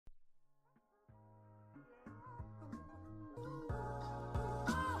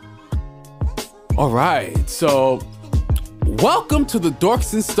All right, so welcome to the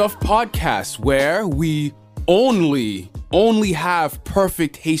Dorks and Stuff podcast, where we only have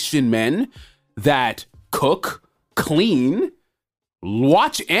perfect Haitian men that cook, clean,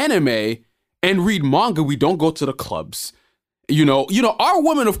 watch anime, and read manga. We don't go to the clubs. You know, our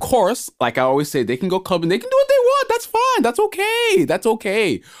women, of course, like I always say, they can go clubbing, they can do what they want. That's fine. That's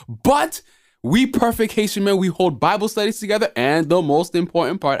okay. But we perfect Haitian men, we hold Bible studies together. And the most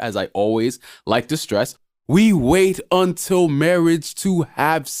important part, as I always like to stress, we wait until marriage to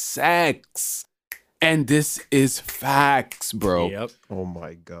have sex. And this is facts, bro. Yep. Oh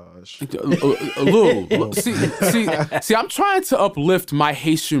my gosh. Lou, see, I'm trying to uplift my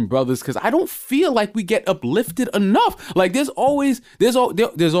Haitian brothers because I don't feel like we get uplifted enough. Like there's always The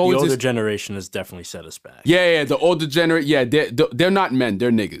older this, generation has definitely set us back. yeah, the older generation, yeah, they're not men, they're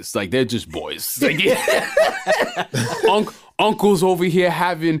niggas. Like they're just boys. Like, yeah. Uncles over here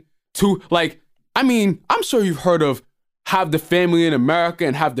having two, like, I mean, I'm sure you've heard of have the family in America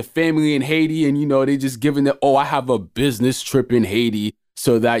and have the family in Haiti, and they just giving it, I have a business trip in Haiti,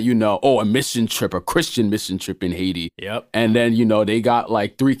 so that a mission trip, a Christian mission trip in Haiti. Yep. And then they got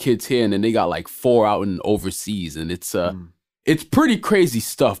like 3 kids here, and then they got like 4 out in overseas, and it's pretty crazy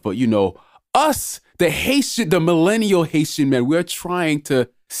stuff. But us, the millennial Haitian men, we're trying to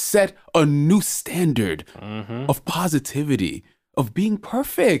set a new standard of positivity, of being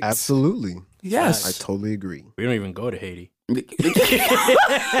perfect. Absolutely. Yes. I totally agree. We don't even go to Haiti.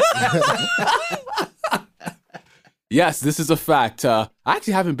 Yes, this is a fact. I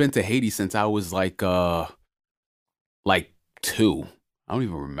actually haven't been to Haiti since I was like 2. I don't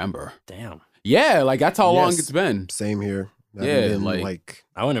even remember. Damn. Yeah, like that's how long Yes. it's been. Same here. Yeah, Been, like-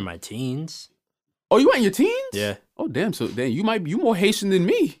 I went in my teens. Oh, you went in your teens? Yeah. Oh, damn. So then you more Haitian than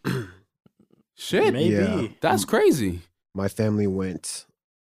me. Shit. Maybe. Yeah. That's crazy. my family went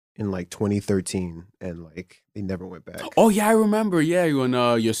in like 2013 and like they never went back. Oh yeah, I remember. Yeah, you and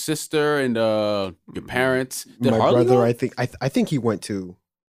your sister and your parents. Did my Harley brother, go? I think he went too.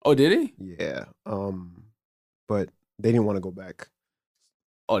 Oh, did he? Yeah. But they didn't want to go back.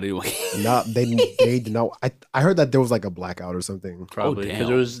 Oh, did he? Not they did not. I heard that there was like a blackout or something. Probably. Because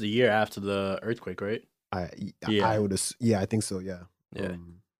damn. it was the year after the earthquake, right? I would I think so. Yeah. Yeah.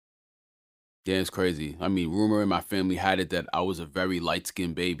 Yeah, it's crazy. I mean, rumor in my family had it that I was a very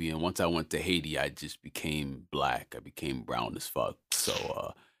light-skinned baby, and once I went to Haiti, I just became black. I became brown as fuck.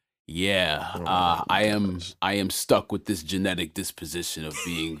 So, yeah, Oh my I am stuck with this genetic disposition of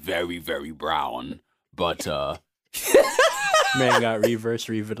being very, very brown. But Man got reverse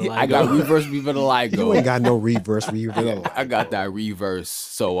revitiligo. I got reverse You ain't revitiligo. got no reverse revitiligo. I got that reverse.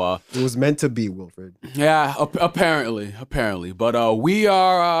 So, It was meant to be, Wilfred. yeah, apparently. But we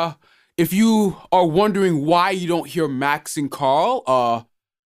are. If you are wondering why you don't hear Max and Carl,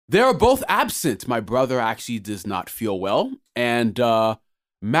 they are both absent. My brother actually does not feel well, and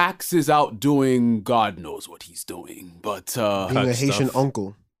Max is out doing God knows what he's doing. But Being a Haitian stuff.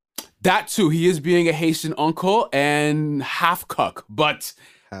 uncle. that too, he is being a Haitian uncle and half cuck. But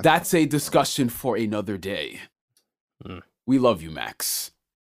Half that's a discussion for another day. Mm. We love you, Max.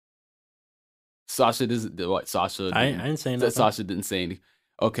 Sasha doesn't. What Sasha? I didn't say That nothing. Sasha didn't say anything.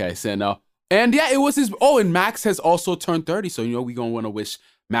 Okay, so no. And yeah, it was his. Oh, and Max has also turned 30. So, we going to want to wish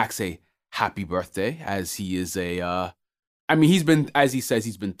Max a happy birthday, as he is a. I mean, he's been, as he says,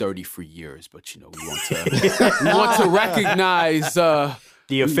 he's been 30 for years. But, we want to recognize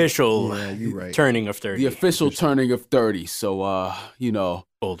The official Yeah, you're right. turning of 30. the official turning of 30. So,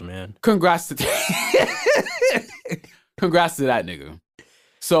 Old man. congrats to congrats to that nigga.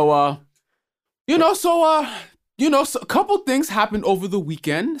 So, so a couple things happened over the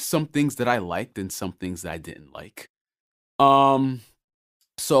weekend. Some things that I liked and some things that I didn't like.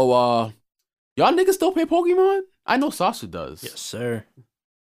 So y'all niggas still play Pokemon? I know Sasha does. Yes, sir.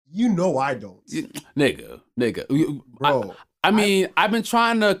 You know I don't. Nigga. Bro. I mean, I've been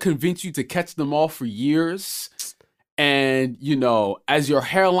trying to convince you to catch them all for years. And, as your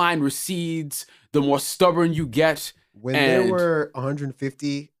hairline recedes, the more stubborn you get. When and- there were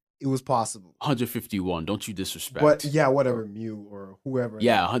 150, it was possible. 151, don't you disrespect. But yeah, whatever, Mew or whoever.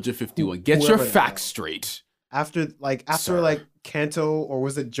 Yeah, 151. Get your Whoever the facts hell. straight. After Sir. like Kanto, or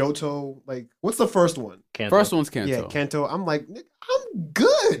was it Johto? Like, what's the first one? Kanto. First one's Kanto. Yeah, Kanto. I'm like, I'm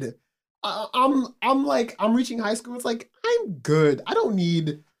good. I'm reaching high school. It's like, I'm good. I don't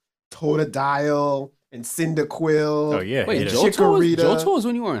need Totodile and Cyndaquil. Oh, yeah. Wait, hit it. Chikorita. Johto was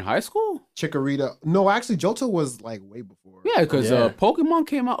when you were in high school? Chikorita. No, actually, Johto was like way before. Yeah, because Yeah. Pokemon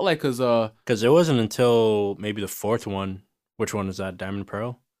came out because Because it wasn't until maybe the fourth one. Which one is that? Diamond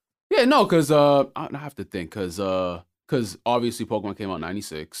Pearl? yeah, no, because I have to think because obviously Pokemon came out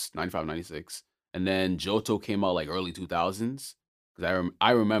 96, 95, 96. and then Johto came out like early 2000s. Because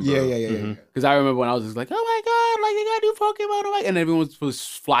I remember, Mhm. because I remember when I was just like, oh my god, like they got new Pokemon, oh my-" and everyone was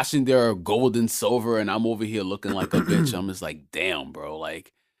flashing their gold and silver, and I'm over here looking like a bitch. I'm just like, damn, bro,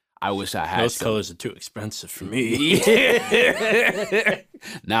 like I wish I had Those some. colors are too expensive for me. Yeah.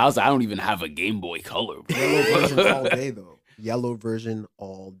 Now I don't even have a Game Boy Color. Bro. Yellow version all day though. Yellow version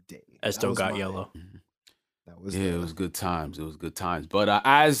all day. I That still was got my- yellow. That was Yeah, it was good times. It was good times. But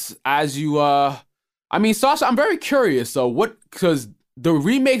as you I mean, Sasha, I'm very curious. So because the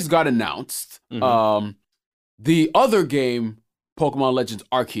remakes got announced. Mhm. The other game, Pokemon Legends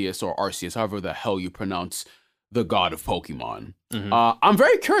Arceus or Arceus, however the hell you pronounce the god of Pokemon. Mhm. I'm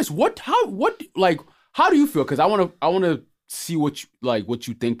very curious. How do you feel? Because I wanna see what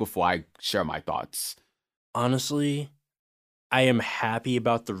you think before I share my thoughts. Honestly, I am happy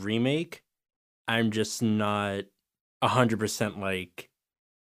about the remake. I'm just not 100% like,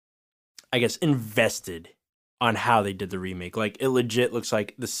 I guess, invested on how they did the remake. Like, it legit looks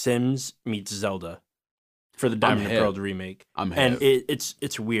like The Sims meets Zelda for the Diamond and hip. Pearl remake. I'm And hip.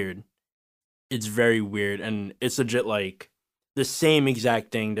 it's weird. It's very weird, and it's legit like the same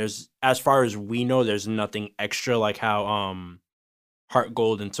exact thing. There's, as far as we know, there's nothing extra, like how Heart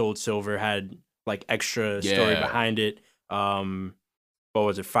Gold and Soul Silver had like extra story Yeah. behind it. What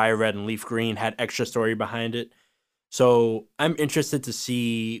was it? Fire Red and Leaf Green had extra story behind it. So I'm interested to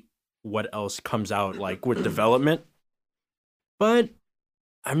see what else comes out like with development. But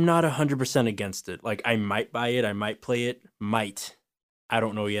I'm not 100% against it. Like, I might buy it, I might play it, might. I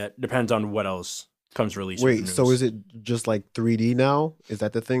don't know yet. Depends on what else comes released. Wait, so is it just like 3D now? Is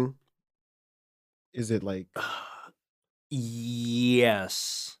that the thing? Is it like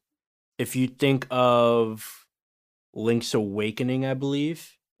Yes. If you think of Link's Awakening, I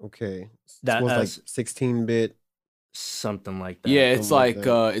believe, okay? That So it's like has- 16-bit. something like that. Yeah, it's something like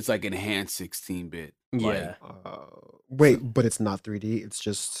like it's like enhanced 16-bit. Yeah. Wait, but it's not 3D. It's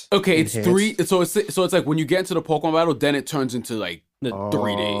just Okay, it's enhanced? 3. So it's like when you get into the Pokemon battle, then it turns into like The-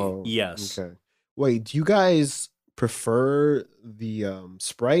 3D. Oh, Yes. Okay. Wait, do you guys prefer the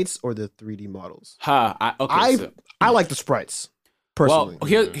sprites or the 3D models? I like the sprites personally.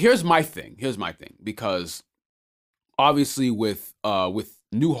 Well, here's my thing. Here's my thing, because obviously with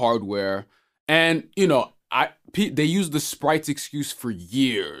new hardware, and they use the sprites excuse for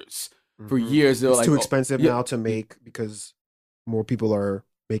years. For Mhm. years, they're It's like, too "Oh, expensive yeah." now to make because more people are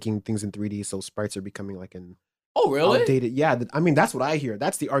making things in 3D, so sprites are becoming like an Oh, really? outdated. Yeah, I mean that's what I hear.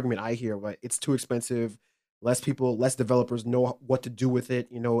 That's the argument I hear. But it's too expensive. Less developers know what to do with it,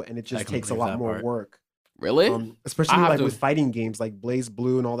 and it just can takes a believe lot that more part. work. Really? Especially have like to- with fighting games like Blaze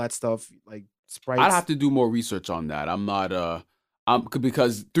Blue and all that stuff. Like sprites. I'd have to do more research on that. I'm not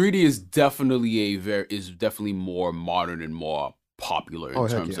because 3D is definitely definitely more modern and more popular in Oh,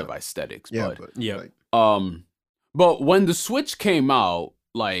 heck terms yeah. of aesthetics. Yeah, But Yeah. like, but when the Switch came out,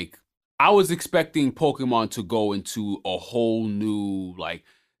 like I was expecting Pokemon to go into a whole new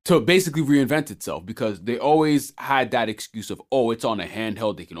to basically reinvent itself, because they always had that excuse of, oh, it's on a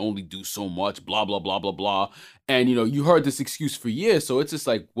handheld, they can only do so much, blah blah blah blah blah. And you heard this excuse for years. So it's just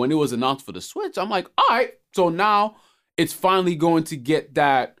like when it was announced for the Switch, I'm like, all right, so now it's finally going to get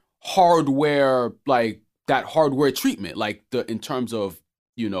that hardware treatment, like in terms of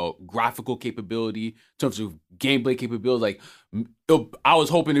graphical capability, in terms of gameplay capability. I was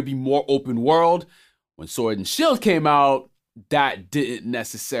hoping it'd be more open world. When Sword and Shield came out, that didn't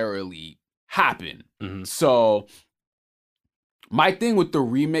necessarily happen. Mhm. So my thing with the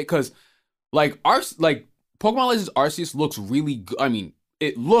remake, because Pokemon Legends Arceus looks really good. I mean,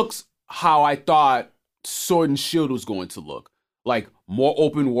 it looks how I thought Sword and Shield was going to look. Like more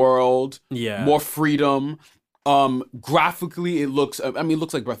open world, Yeah. more freedom. Graphically, it looks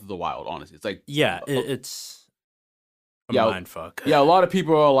like Breath of the Wild, honestly. It's like, Yeah, it's a Yeah, mind fuck. yeah, a lot of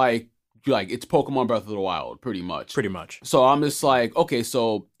people are like it's Pokemon Breath of the Wild, pretty much. Pretty much. So I'm just like, okay,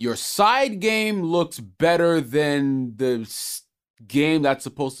 so your side game looks better than the game that's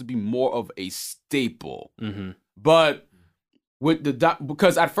supposed to be more of a staple. Mm-hmm. But with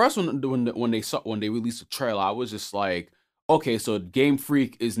because at first when they released the trailer, I was just like, okay, so Game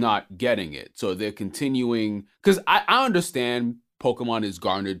Freak is not getting it. So they're continuing, because I understand Pokemon is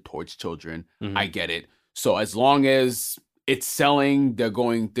garnered towards children. Mhm. I get it. So as long as it's selling, they're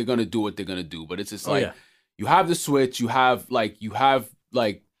gonna do what they're gonna do. But it's just like, you have the Switch, you have mind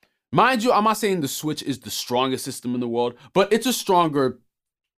you, I'm not saying the Switch is the strongest system in the world, but it's a stronger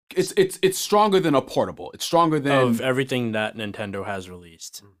it's stronger than a portable. It's stronger than Of everything that Nintendo has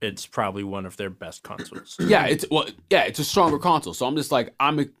released, it's probably one of their best consoles. it's a stronger console. So I'm just like,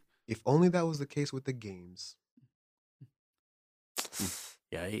 if only that was the case with the games.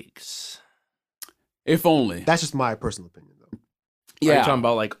 Yikes. If only. That's just my personal opinion, though. Are you Yeah. talking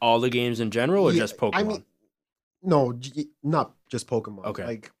about like all the games in general or Yeah, just Pokemon? I mean, no, not just Pokemon. Okay.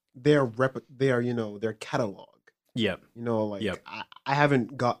 Like their their catalog. yeah. Like Yep. I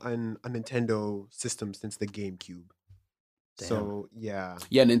haven't gotten a Nintendo system since the GameCube. Damn. So yeah.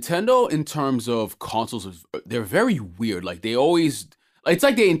 Yeah, Nintendo in terms of consoles, they're very weird. Like they always, it's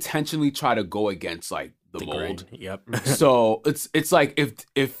like they intentionally try to go against like the mold. Grain. Yep. So it's like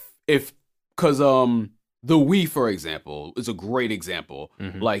because the Wii, for example, is a great example.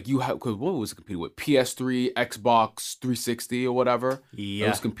 Mhm. Like you have, because what was it competing with? PS3, Xbox 360 or whatever. It Yeah.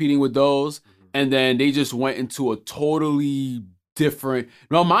 was competing with those, and then they just went into a totally different.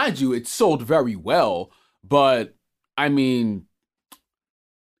 Now, mind you, it sold very well, but I mean,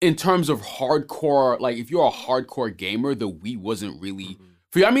 in terms of hardcore, like if you're a hardcore gamer, the Wii wasn't really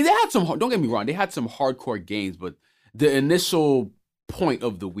for you. I mean, they had some. Don't get me wrong, they had some hardcore games, but the initial point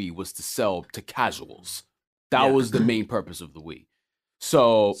of the Wii was to sell to casuals. That Yeah. was the main purpose of the Wii.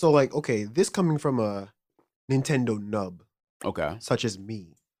 So So like, okay, this coming from a Nintendo nub okay. such as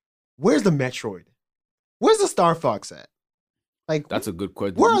me, where's the Metroid? Where's the Star Fox at? Like, That's a good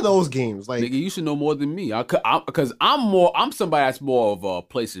question. where are those games? Like, Nigga, you should know more than me. Because I'm somebody that's more of a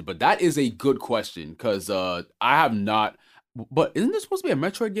PlayStation. But that is a good question because I have not. But isn't there supposed to be a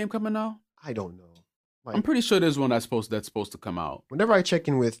Metroid game coming out? I don't know. Like, I'm pretty sure there's one that's supposed to come out. whenever I check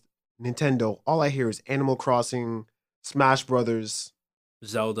in with Nintendo, all I hear is Animal Crossing, Smash Brothers,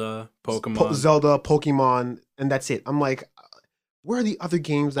 Zelda, Pokemon. Zelda, Pokemon, and that's it. I'm like, where are the other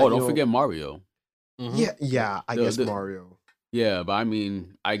games that? Oh, don't forget Mario. Mhm. Yeah. I guess The- Mario. Yeah, but I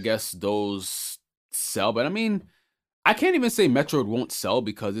mean, I guess those sell. But I mean, I can't even say Metroid won't sell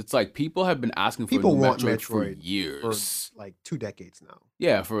because it's like people have been asking for People a new want Metroid for Metroid years. For like 2 decades now.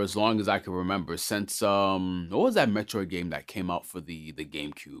 Yeah, for as long as I can remember. Since what was that Metroid game that came out for the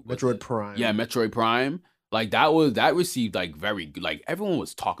GameCube? Was Metroid it- Prime. Yeah, Metroid Prime. Like that received like very good. Like everyone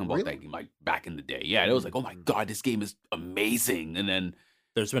was talking about Really? that game like back in the day. Yeah, it was like, oh my god, this game is amazing. And then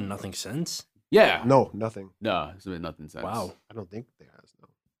There's been nothing since. yeah, No, nothing. no, it's been nothing since. Wow. I don't think there has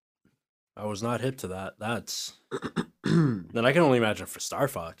I was not hip to that. That's no. then I can only imagine for Star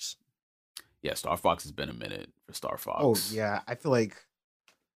Fox. Yeah, Star Fox has been a minute for Star Fox. Oh yeah, I feel like,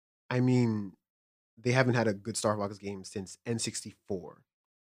 I mean, they haven't had a good Star Fox game since N64.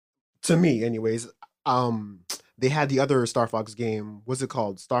 To me, anyways. They had the other Star Fox game. What's it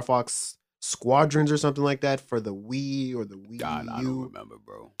called? Star Fox Squadrons or something like that for the Wii or the Wii God, I don't U. remember,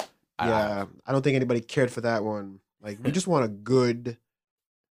 bro. Yeah, I don't think anybody cared for that one. Like, we just want a good,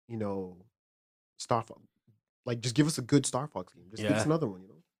 Star Fox. Like, just give us a good Star Fox game. Just give us Yeah. another one,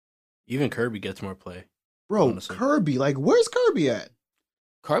 Even Kirby gets more play. Bro, Honestly. Kirby. Like, where's Kirby at?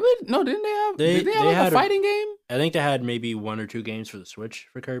 Kirby? No, didn't they have? They- did they have they like had a a- fighting game? I think they had maybe 1 or 2 games for the Switch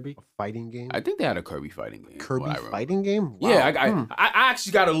for Kirby. A fighting game? I think they had a Kirby fighting game. Kirby what I remember. fighting game? Wow. Yeah, hmm, I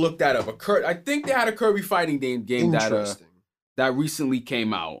actually got to look that up. I think they had a Kirby fighting game Interesting. that recently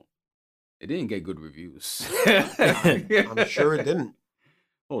came out. It didn't get good reviews. I'm sure it didn't.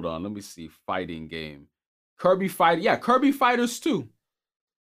 Hold on, let me see. Fighting game. Kirby Fight. Yeah, Kirby Fighters 2.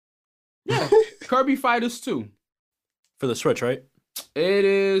 Yeah, Kirby Fighters 2. For the Switch, right? It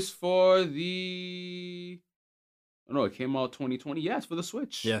is for the. Oh, no, it came out 2020. Yeah, it's for the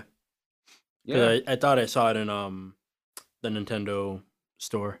Switch. Yeah. Yeah. I thought I saw it in the Nintendo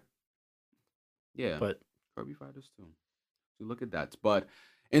store. Yeah. But Kirby Fighters 2. So look at that. But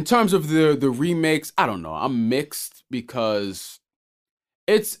in terms of the remakes, I don't know. I'm mixed because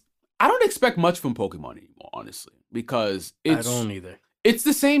I don't expect much from Pokemon anymore, honestly. Because I don't either. it's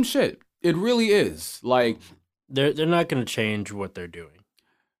the same shit. It really is. Like They're not going to change what they're doing.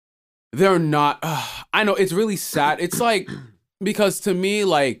 they're not I know it's really sad. It's like because to me,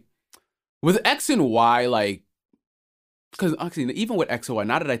 like with X and Y, like because actually even with X and Y,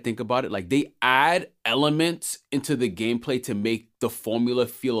 now that I think about it, like they add elements into the gameplay to make the formula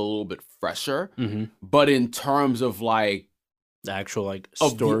feel a little bit fresher. Mm-hmm. But in terms of like The actual like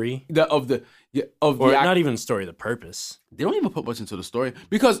Of the- story, or not even story, the purpose. they don't even put much into the story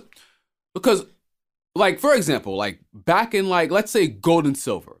because like for example, like back in like let's say Gold and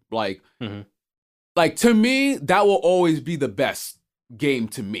Silver, like Mhm. like to me that will always be the best game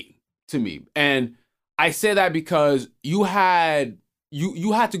to me. And I say that because you had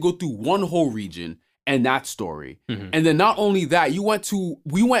to go through one whole region and that story. Mhm. And then not only that,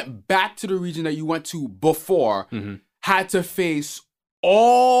 we went back to the region that you went to before, Mhm. had to face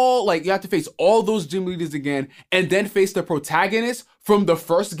you have to face all those gym leaders again, and then face the protagonist from the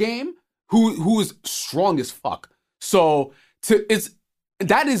first game who is strong as fuck. So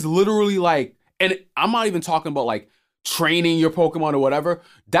that is literally like, and I'm not even talking about like training your Pokemon or whatever,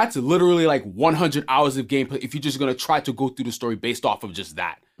 that's literally like 100 hours of gameplay if you're just gonna try to go through the story based off of just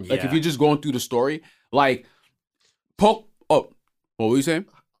that. Like if Yeah. you're just going through the story, like what were you saying?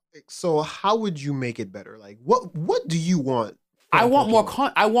 So how would you make it better? Like what do you want? I from want more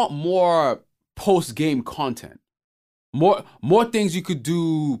Pokemon? I want more post game content. More things you could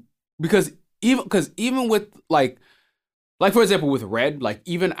do because even with like for example with Red, like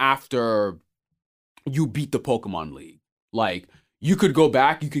even after you beat the Pokemon League, like you could go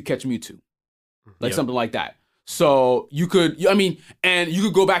back, you could catch Mewtwo. Like Yep. something like that. So you could, I mean, and you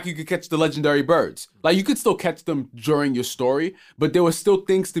could go back, you could catch the legendary birds. Like you could still catch them during your story, but there were still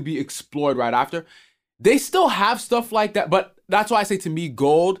things to be explored right after. They still have stuff like that, but that's why I say to me,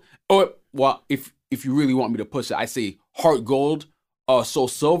 Gold, or well, if you really want me to push it, I say Heart Gold, Soul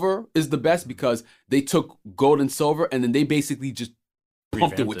Silver is the best because they took Gold and Silver and then they basically just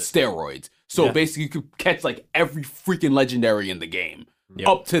pumped it Revamped with it. steroids. So Yeah. basically you could catch like every freaking legendary in the game Yep.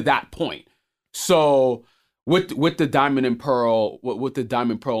 up to that point. So with the Diamond and Pearl, with the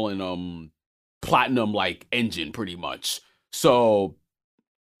Diamond Pearl and Platinum like engine pretty much. So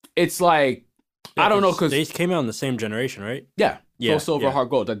it's like Yeah, I don't know because they came out in the same generation, right? yeah, Yeah, Soul Silver, yeah. Heart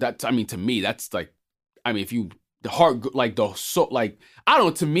Gold. That's I mean to me that's like I mean if you the heart like the so like I don't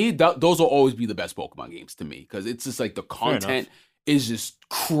know to me those will always be the best Pokemon games to me because it's just like the content is just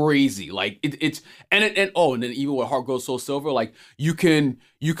crazy. Like it's and then even with Heart Gold, Soul Silver, like you could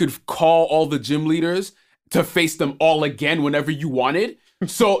call all the gym leaders to face them all again whenever you wanted.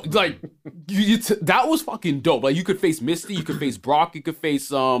 So like that was fucking dope. Like you could face Misty, you could face Brock, you could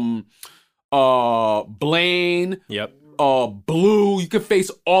face Blaine, Yep. Blue. You could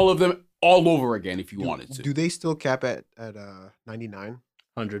face all of them all over again if you wanted to. Do they still cap at 99?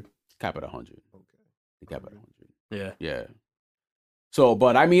 100. Cap at 100. Okay. They cap at 100. Yeah. Yeah. So,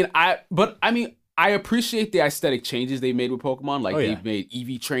 but I mean, I appreciate the aesthetic changes they made with Pokemon. Like Oh, yeah. they've made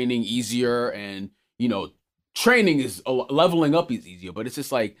EV training easier, and training is leveling up is easier. But it's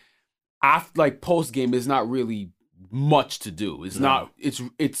just like after like post game is not really much to do. It's No. not.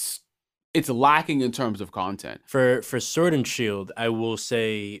 It's lacking in terms of content. For Sword and Shield, I will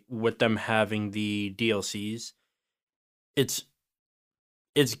say with them having the DLCs, it's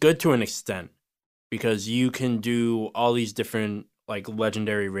good to an extent because you can do all these different like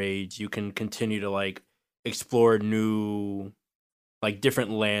legendary raids. You can continue to like explore new like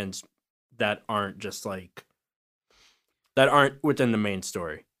different lands that aren't just like that aren't within the main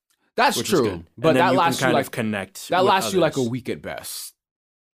story. That's Which is true, good. but And then that you lasts can you kind like of connect. that with lasts you like a others. week at best.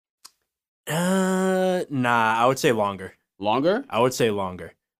 Nah, I would say longer. Longer? I would say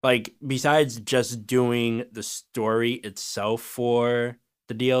longer. Like, besides just doing the story itself for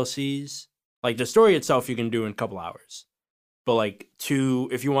the DLCs, like the story itself you can do in a couple hours. But like if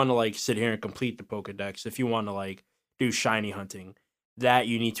you want to like sit here and complete the Pokedex, if you want to like do shiny hunting, that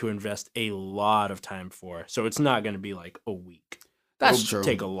you need to invest a lot of time for. So it's not going to be like a week. That's It'll true.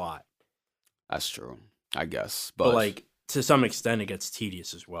 take a lot. That's true. I guess, But like to some extent it gets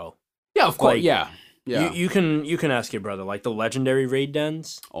tedious as well. yeah, of course, like, yeah. Yeah. You can ask your brother, like the legendary raid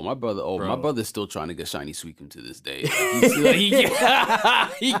dens. My Bro. brother's still trying to get Shiny Suicune to this day.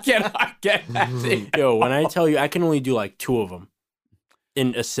 He cannot get that thing. Yo, when I tell you, I can only do like 2 of them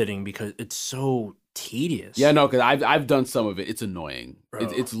in a sitting because it's so tedious. Yeah, no, because I've done some of it. It's annoying. Bro.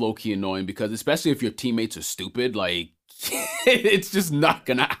 It's low key annoying because especially if your teammates are stupid, like it's just not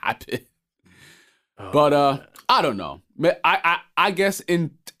gonna happen. Oh, But man. I don't know. I guess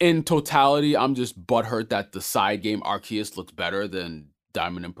in totality, I'm just butthurt that the side game Arceus looks better than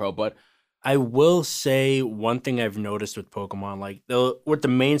Diamond and Pearl. But I will say one thing I've noticed with Pokemon, like with the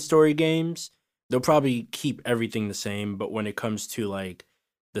main story games, they'll probably keep everything the same, but when it comes to like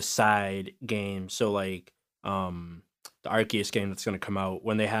the side games, so like the Arceus game that's gonna come out,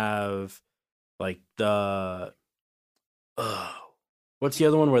 when they have like the what's the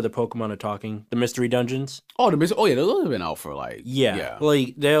other one where the Pokemon are talking? The mystery dungeons? yeah, those have been out for like Yeah.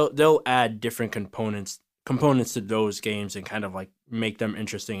 Like they'll add different components to those games and kind of like make them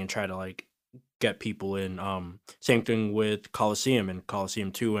interesting and try to like get people in. Same thing with Colosseum and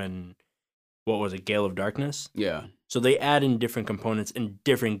Colosseum 2 and what was it, Gale of Darkness? yeah. So they add in different components in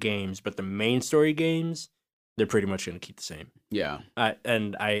different games, but the main story games, they're pretty much gonna keep the same. Yeah. I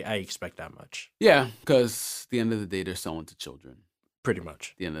expect that much. Yeah, because at the end of the day, they're selling to children. Pretty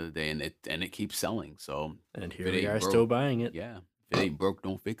much. At the end of the day, and it keeps selling. So And if here it we ain't are broke, still buying it. Yeah, if it ain't broke,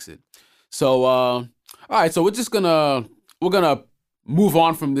 don't fix it. So all right, so we're gonna move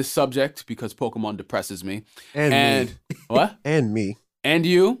on from this subject because Pokemon depresses me. And me. What? And me. And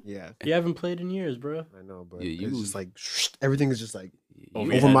you? Yeah. You haven't played in years, bro. I know, but Yeah, it's just like everything is just like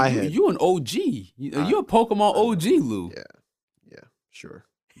over my head. You an OG. You a Pokemon OG, Lou. Yeah, sure.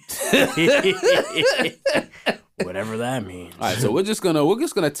 Whatever that means. All right, so we're just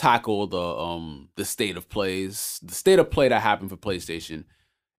gonna tackle the state of plays, the state of play that happened for PlayStation.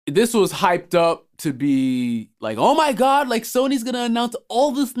 This was hyped up to be like, oh my god, like Sony's gonna announce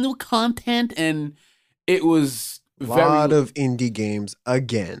all this new content, and it was a lot of indie games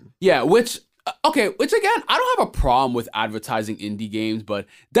again. Yeah, which again, I don't have a problem with advertising indie games, but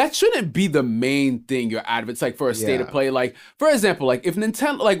that shouldn't be the main thing you're advertising, like for a state of play. Like, for example, like if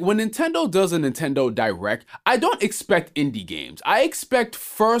Nintendo, like when Nintendo does a Nintendo Direct, I don't expect indie games. I expect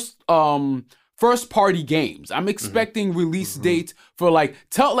first party games. I'm expecting release dates for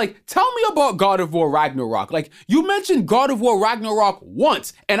tell me about God of War Ragnarok. Like, you mentioned God of War Ragnarok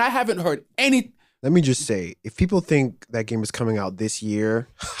once, and I haven't heard any. Let me just say, if people think that game is coming out this year,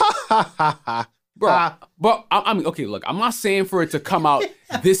 bro. But I mean, okay, look, I'm not saying for it to come out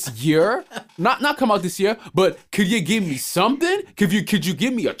this year, not come out this year, but could you give me something? Could you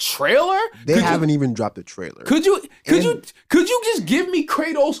give me a trailer? They haven't even dropped a trailer. Could you just give me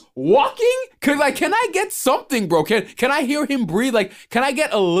Kratos walking? Can I get something, bro? Can I hear him breathe? Like, can I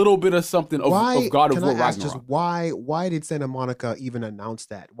get a little bit of something of God of War Ragnarok? Just why did Santa Monica even announce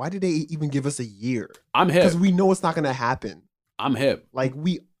that? Why did they even give us a year? I'm hip. Because we know it's not gonna happen. I'm hip.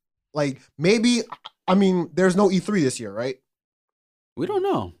 Maybe, I mean, there's no E3 this year, right? We don't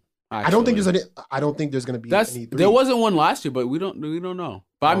know. Actually. I don't think there's gonna be an E3. There wasn't one last year, but we don't know.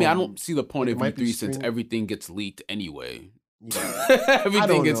 But I mean, I don't see the point of E3 since everything gets leaked anyway. Yeah.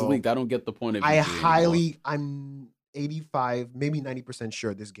 Everything gets leaked. I don't get the point of E3 I'm 85, maybe 90%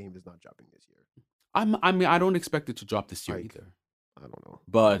 sure this game is not dropping this year. I don't expect it to drop this year either. I don't know.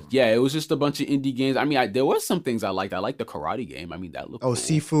 But yeah, it was just a bunch of indie games. I mean, there were some things I liked. I liked the karate game. I mean, that looked cool.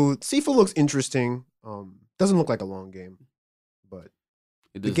 Sifu looks interesting. Doesn't look like a long game, but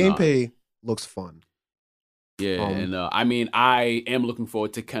the gameplay looks fun. Yeah, and I mean, I am looking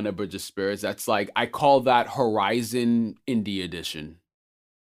forward to Kena Bridge of Spirits. That's I call that Horizon Indie Edition.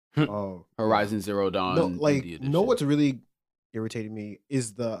 Horizon Zero Dawn. Indie Edition. What's really irritated me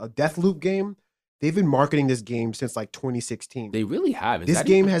is the Deathloop game. They've been marketing this game since 2016. They really have. This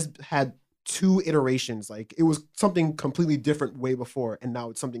game has had 2 iterations. Like, it was something completely different way before, and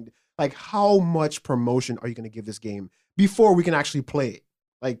now it's something how much promotion are you going to give this game before we can actually play it?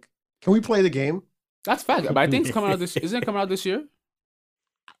 Like, can we play the game? That's fact. But I think it's coming out this. Isn't it coming out this year?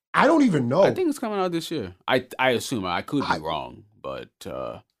 I don't even know. I think it's coming out this year. I assume. I could be wrong, but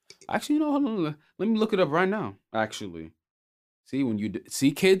actually, hold on. Let me look it up right now. Actually. See, when you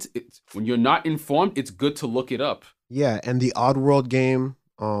see kids, when you're not informed, it's good to look it up. Yeah, and the Oddworld game,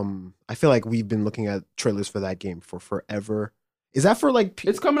 I feel like we've been looking at trailers for that game for forever. Is that for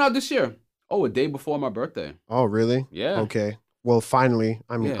It's coming out this year. Oh, a day before my birthday. Oh, really? Yeah. Okay. Well, finally.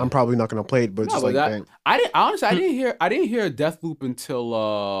 I mean, I'm probably not gonna play it, but it's just dang. I didn't hear Deathloop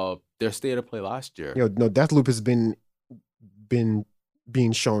until their state of play last year. No, Deathloop has been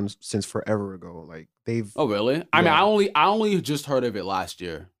being shown since forever ago. Like, they've. Oh, really? Yeah. I mean, I only just heard of it last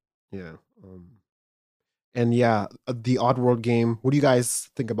year. Yeah. And yeah, the Oddworld game. What do you guys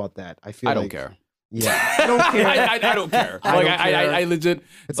think about that? I don't care. Yeah, I don't care. I don't care. I legit.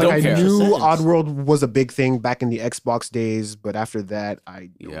 It's I knew Oddworld was a big thing back in the Xbox days, but after that, I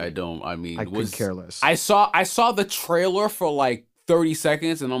don't. I mean, I could care less. I saw the trailer for 30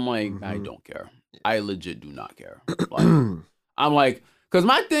 seconds, and I'm like, I don't care. I legit do not care. I'm like.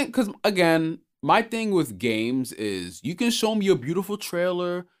 My thing with games is you can show me a beautiful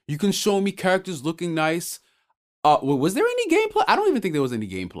trailer. You can show me characters looking nice. Was there any gameplay? I don't even think there was any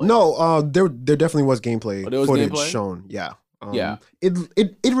gameplay. No, there definitely was gameplay footage gameplay? shown. Yeah. Yeah.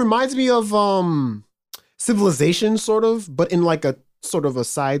 It reminds me of Civilization, sort of, but in a sort of a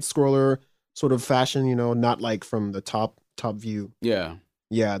side scroller sort of fashion, not from the top view. Yeah.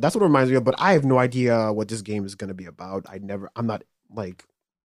 Yeah, that's what it reminds me of, but I have no idea what this game is going to be about. I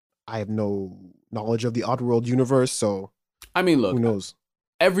have no knowledge of the Oddworld universe, so I mean, look, who knows?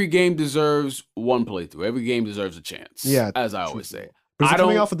 Every game deserves one playthrough. Every game deserves a chance. Yeah, as I always say. But is it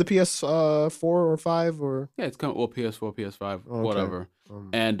coming out for the PS4 or 5 or? Yeah, it's coming. Well, PS4, PS5, whatever.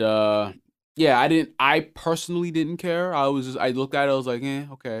 And I personally didn't care. I looked at it. I was like,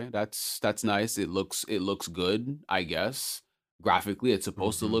 okay, that's nice. It looks good. I guess graphically, it's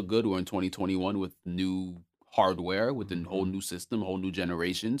supposed to look good. We're in 2021 with new hardware, with a whole new system, whole new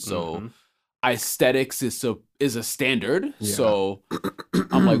generation. So aesthetics is a standard. Yeah. So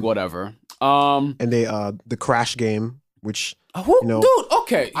I'm like, whatever. And they the Crash game, which dude,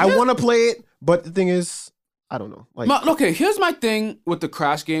 okay, I want to play it, but the thing is, I don't know. Here's my thing with the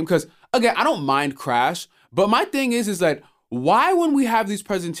Crash game, because again, I don't mind Crash, but my thing is that why when we have these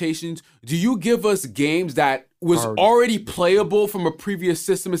presentations, do you give us games that was already playable from a previous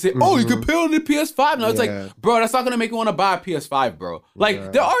system and say, oh, you can play on the PS5? No, it's like, bro, that's not going to make you want to buy a PS5, bro.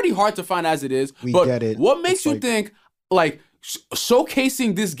 Like, they're already hard to find as it is. We but get it. What makes you think, like,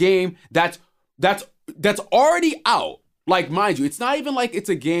 showcasing this game that's already out? Like, mind you, it's not even like it's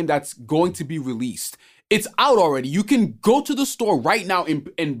a game that's going to be released. It's out already. You can go to the store right now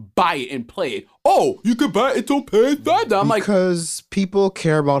and buy it and play it. Oh, you can buy it on PS5. I'm like, because people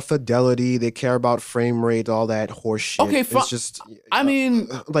care about fidelity, they care about frame rate, all that horse shit. Okay, it's just. I mean,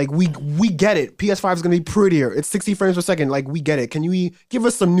 like we get it. PS5 is gonna be prettier. It's 60 frames per second. Like we get it. Can you give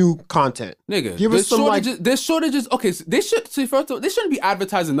us some new content, nigga? Give us some there's shortages. Okay, so they shouldn't be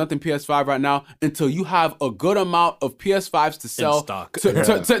advertising nothing PS5 right now until you have a good amount of PS5s to sell stock.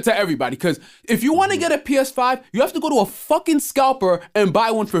 to everybody. Because if you want to get a PS5, you have to go to a fucking scalper and buy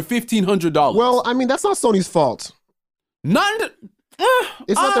one for $1,500. Well, I mean, that's not Sony's fault. It's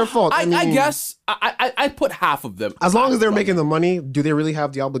not their fault. I guess I put half of them. As long as they're making the money, do they really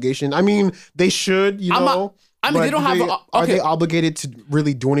have the obligation? I mean, they should, you know. They don't have. Are they obligated to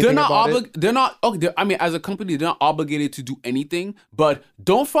really do anything about it? They're not. Okay, I mean, as a company, they're not obligated to do anything. But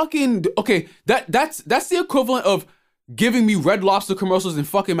don't fucking. Okay, that's the equivalent of giving me Red Lobster commercials in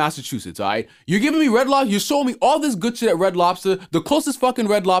fucking Massachusetts, all right? You're giving me Red Lobster, you're showing me all this good shit at Red Lobster. The closest fucking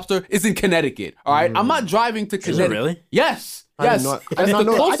Red Lobster is in Connecticut, all right? I'm not driving to Connecticut. Is it really? Yes. I did not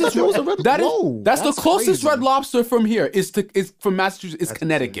know. I thought there was a Red Lobster. That's the closest crazy. Red Lobster from here is from Massachusetts, is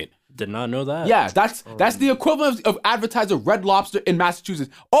Connecticut. Did not know that. Yeah, that's the equivalent of advertiser Red Lobster in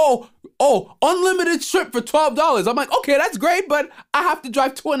Massachusetts. Oh, unlimited shrimp for $12. I'm like, okay, that's great, but I have to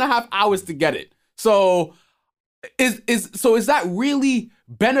drive 2.5 hours to get it. So is that really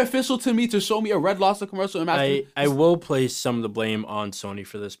beneficial to me to show me a Red Lobster commercial in Massachusetts? I will place some of the blame on Sony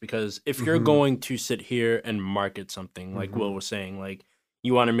for this, because if you're going to sit here and market something like Will was saying, like,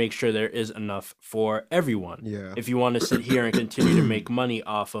 you want to make sure there is enough for everyone. Yeah. If you want to sit here and continue to make money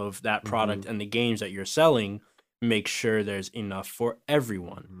off of that product and the games that you're selling, make sure there's enough for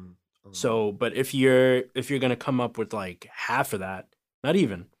everyone. So, but if you're gonna come up with like half of that, not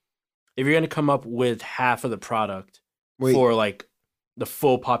even, if you're gonna come up with half of the product for like the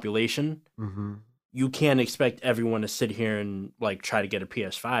full population, you can't expect everyone to sit here and like try to get a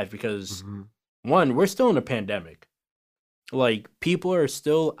PS5 because one, we're still in a pandemic. Like, people are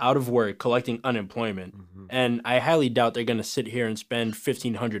still out of work collecting unemployment, and I highly doubt they're gonna sit here and spend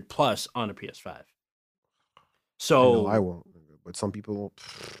 $1,500 plus on a PS5. So I won't, but some people,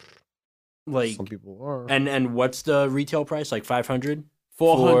 like, some people are. And what's the retail price? Like 500?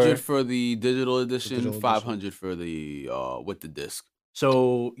 400 for the digital edition, 500 for the with the disc.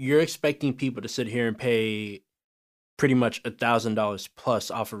 So you're expecting people to sit here and pay pretty much $1,000 plus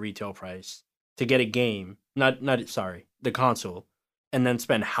off a retail price to get a game, the console, and then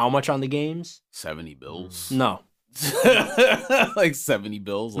spend how much on the games? 70 bills. No. Like 70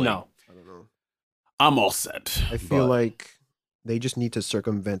 bills? Like, no. I don't know. I'm all set. I feel like they just need to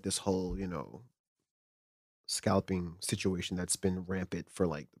circumvent this whole, scalping situation that's been rampant for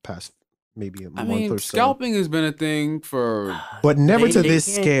like the past maybe a month or so. Scalping has been a thing for... But never to this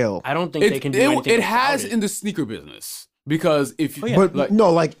scale. I don't think they can do anything It has in the sneaker business. Because if you...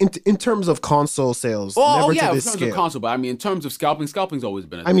 in terms of console sales, never to this in terms scale. of console, but I mean, in terms of scalping's always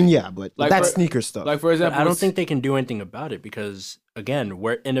been a thing. I mean, yeah, but like that's sneaker stuff. Like, for example... But I don't think they can do anything about it because, again,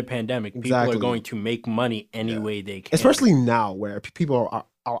 we're in a pandemic. People are going to make money any way they can. Especially now where people are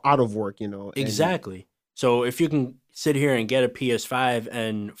out of work, Exactly. So if you can sit here and get a PS5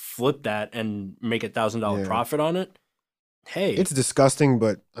 and flip that and make $1,000 profit on it, hey. It's disgusting,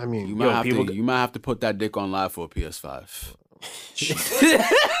 but I mean... You might have to put that dick on live for a PS5.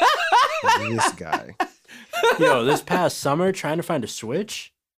 This guy. Yo, this past summer, trying to find a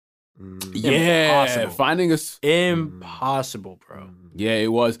Switch? Yeah, impossible. finding impossible, bro. Yeah,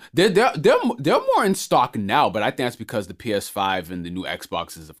 it was. They're more in stock now, but I think that's because the PS5 and the new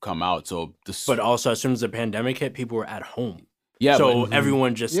Xboxes have come out. So but also, as soon as the pandemic hit, people were at home. Yeah, so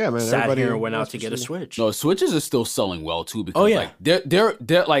everyone just sat here and went out to get a Switch. No, Switches are still selling well too because like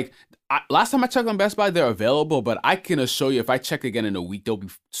they're like last time I checked on Best Buy, they're available, but I can assure you if I check again in a week, they'll be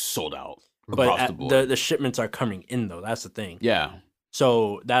sold out. But the shipments are coming in though. That's the thing. Yeah.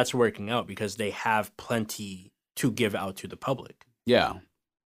 So that's working out because they have plenty to give out to the public. Yeah.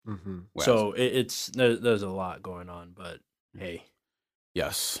 So there's a lot going on, but hey.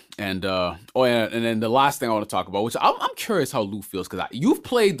 Yes, and and then the last thing I want to talk about, which I'm curious how Lou feels because you've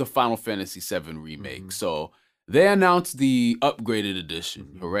played the Final Fantasy VII remake, so they announced the upgraded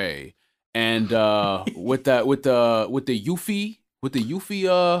edition, hooray! And with the Yuffie. With the Yuffie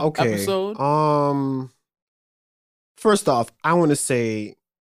episode. First off, I want to say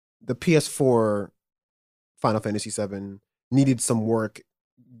the PS4 Final Fantasy VII needed some work,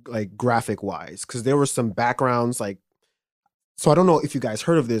 like graphic wise, because there were some backgrounds, like, so I don't know if you guys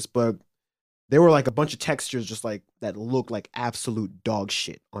heard of this, but there were like a bunch of textures just like that looked like absolute dog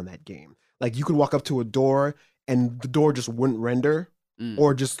shit on that game. Like you could walk up to a door and the door just wouldn't render,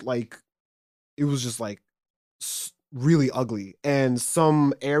 or just like it was just like really ugly. And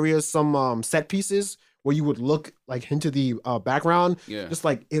some areas, some set pieces where you would look like into the background, just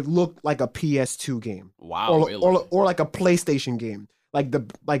like it looked like a PS2 game. Wow. Or like a PlayStation game. Like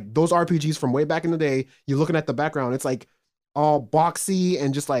those RPGs from way back in the day, you're looking at the background, it's like all boxy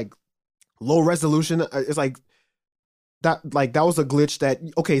and just like low resolution. It's like that was a glitch that,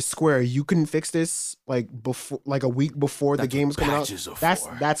 okay, Square, you couldn't fix this like before, like a week before the game was coming out.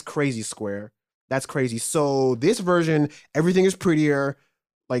 That's crazy, Square. That's crazy. So this version, everything is prettier.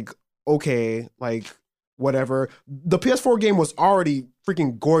 Like, okay, like whatever. The PS4 game was already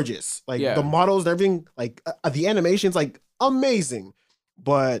freaking gorgeous. Like the models and everything, like the animations, like amazing.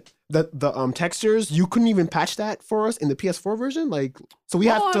 But the textures, you couldn't even patch that for us in the PS4 version. Like, so we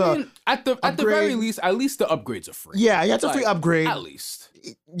have to, I mean, at the very least, at least the upgrades are free. Yeah, you have to free upgrade. At least.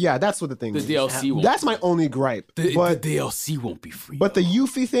 Yeah, that's what the thing is. The DLC won't. That's my only gripe. The DLC won't be free. But the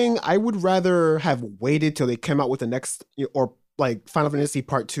Yuffie thing, I would rather have waited till they came out with the next, or like Final Fantasy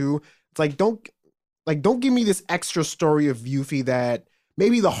Part 2. It's like don't give me this extra story of Yuffie that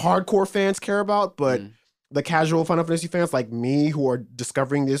maybe the hardcore fans care about, but the casual Final Fantasy fans like me who are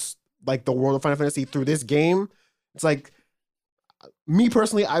discovering this, like the world of Final Fantasy through this game, it's like, me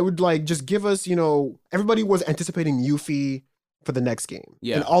personally, I would like just give us, everybody was anticipating Yuffie for the next game.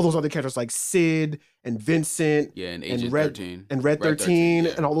 Yeah. And all those other characters like Sid and Vincent. Yeah, and Agent 13. And Red 13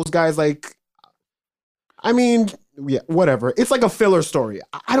 and all those guys, like, I mean, yeah, whatever. It's like a filler story.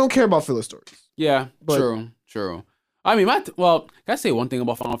 I don't care about filler stories. Yeah, true. I mean, can I say one thing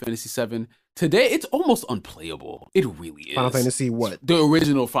about Final Fantasy VII? Today, it's almost unplayable. It really is. Final Fantasy what? The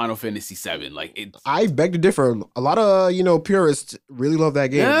original Final Fantasy VII. Like, it's... I beg to differ. A lot of, purists really love that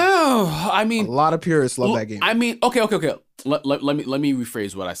game. Yeah, I mean... A lot of purists love that game. I mean, okay. Let me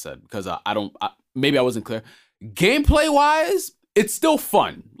rephrase what I said, because maybe I wasn't clear. Gameplay-wise, it's still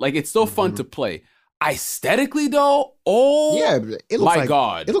fun. Like, it's still fun to play. Aesthetically though, it looks like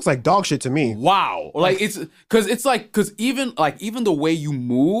God, it looks like dog shit to me. Wow, like it's because even the way you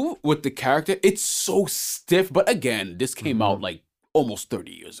move with the character, it's so stiff. But again, this came out like almost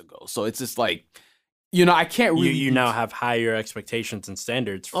 30 years ago, so it's just like, I can't really. You now have higher expectations and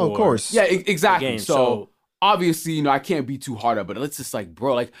standards for. Oh, of course, yeah, exactly. Game, so obviously, I can't be too hard on, but it's just like,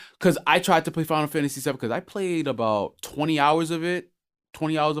 bro, like, because I tried to play Final Fantasy VII because I played about 20 hours of it.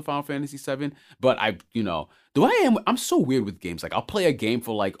 20 hours of Final Fantasy VII, but I'm so weird with games. Like, I'll play a game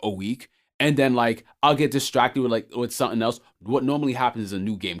for like a week, and then like I'll get distracted with something else. What normally happens is a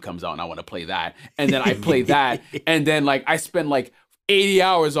new game comes out and I want to play that, and then I play that, and then like I spend like 80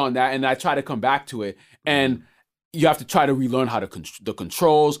 hours on that, and I try to come back to it, and you have to try to relearn how to the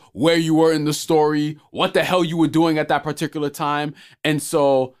controls, where you were in the story, what the hell you were doing at that particular time, and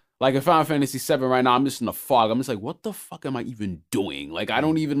so. Like in Final Fantasy VII right now, I'm just in a fog. I'm just like, what the fuck am I even doing? Like, I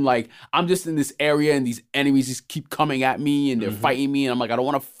don't even I'm just in this area and these enemies just keep coming at me and they're fighting me. And I'm like, I don't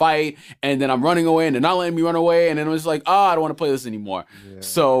want to fight. And then I'm running away and they're not letting me run away. And then I'm just like, I don't want to play this anymore. Yeah.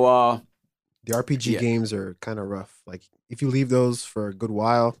 So, the RPG games are kind of rough. Like, if you leave those for a good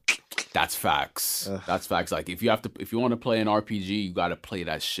while. That's facts. That's facts. Like, if you want to play an RPG, you got to play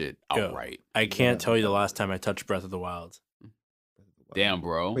that shit outright. I can't tell you the last time I touched Breath of the Wild. Damn,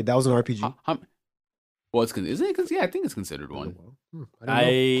 bro. Wait, that was an RPG? Well, isn't it? Yeah, I think it's considered one.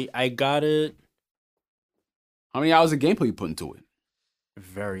 I got it. How many hours of gameplay you put into it?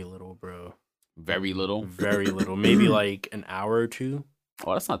 Very little, bro. Very little? Very little. Maybe like an hour or two.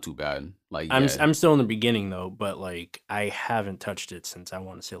 Oh, that's not too bad. Like, I'm still in the beginning though, but like I haven't touched it since I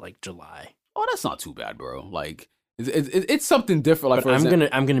want to say like July. Oh, that's not too bad, bro. Like it's something different. Like, but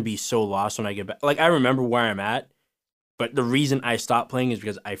I'm gonna be so lost when I get back. Like, I remember where I'm at. But the reason I stopped playing is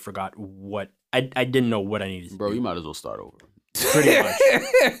because I forgot what I didn't know what I needed to do. Bro, you might as well start over. Pretty much.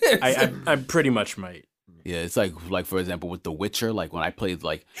 I pretty much might. Yeah, it's like for example with The Witcher, like when I played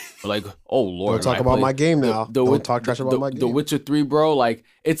like oh Lord. Don't talk about my game now. Don't talk trash about my game. The Witcher 3, bro, like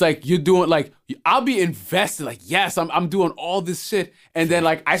it's like you're doing like I'll be invested, like yes, I'm doing all this shit. And then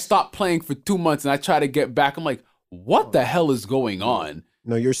like I stopped playing for 2 months and I try to get back. I'm like, what the hell is going on?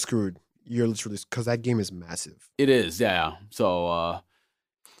 No, you're screwed. You're literally, because that game is massive. It is, yeah. So,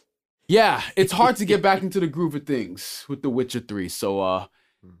 it's hard to get back into the groove of things with The Witcher 3. So,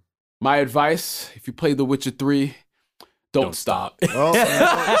 my advice, if you play The Witcher 3, don't stop.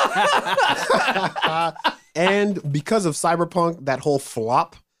 And because of Cyberpunk, that whole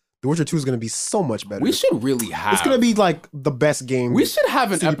flop, The Witcher 2 is going to be so much better. We should really have. It's going to be like the best game. We should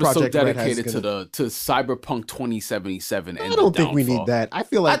have an CD episode Projekt Red dedicated has to Cyberpunk 2077. And I don't the think we downfall. need that. I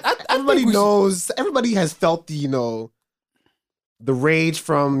feel like I think everybody we should- knows, everybody has felt the, the rage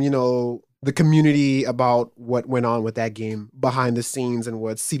from, the community about what went on with that game behind the scenes and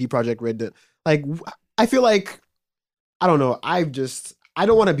what CD Projekt Red did. Like, I feel like, I don't know, I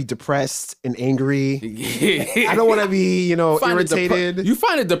don't want to be depressed and angry. I don't want to be, irritated. You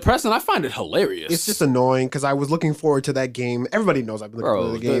find it depressing. I find it hilarious. It's just annoying because I was looking forward to that game. Everybody knows I've been looking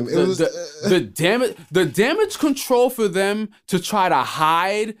forward to the game. The damage control for them to try to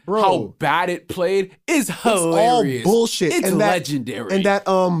hide how bad it played is hilarious. It's all bullshit. It's legendary. And that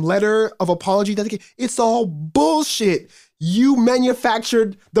letter of apology that it's all bullshit. You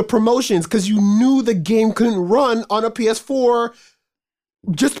manufactured the promotions because you knew the game couldn't run on a PS4.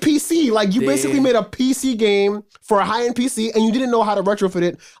 Just PC. Like, you basically made a PC game for a high-end PC and you didn't know how to retrofit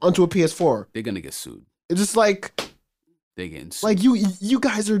it onto a PS4. They're gonna get sued. It's just like, they're getting sued. like you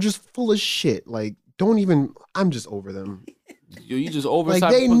guys are just full of shit. Like, don't even, I'm just over them. You just over Like,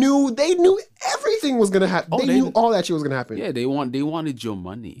 they knew everything was gonna happen. They knew all that shit was gonna happen. Yeah, they wanted your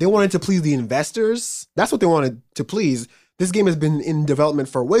money. They wanted to please the investors. That's what they wanted to please. This game has been in development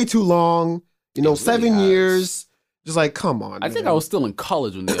for way too long. 7 years. Just like, come on. I think man. I was still in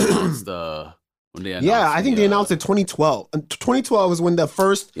college when they announced Yeah, I think they announced it 2012. And 2012 was when the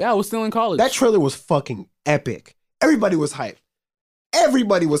first. Yeah, I was still in college. That trailer was fucking epic. Everybody was hyped.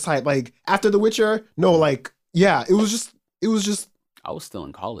 Everybody was hyped. Like, after The Witcher, no, like, yeah, it was just. I was still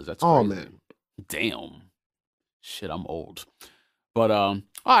in college. That's Oh, crazy. man. Damn. Shit, I'm old. But all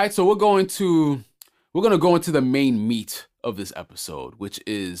right, so we're gonna go into the main meat of this episode, which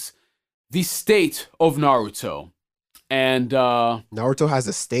is the state of Naruto. And Naruto has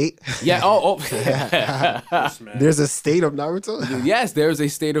a state. yeah, There's a state of Naruto. yes, there's a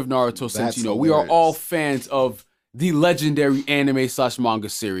state of Naruto since That's we are hilarious. all fans of the legendary anime/manga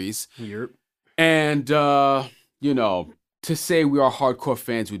series. Yep. And to say we are hardcore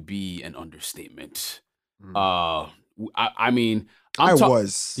fans would be an understatement. I mean, I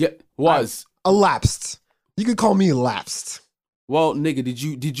was. Yeah, was. Elapsed. You could call me elapsed. Well, nigga,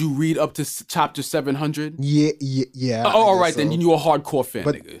 did you read up to chapter 700? Yeah. Oh, all I right, guess then so. you're a hardcore fan,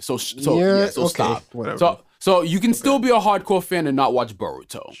 But- nigga. So Yeah, so okay, stop. whatever. So you can still be a hardcore fan and not watch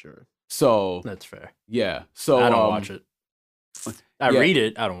Boruto. Sure. So That's fair. yeah. So I don't watch it. I yeah. read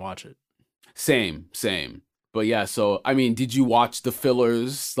it. I don't watch it. Same. But yeah, so I mean, did you watch the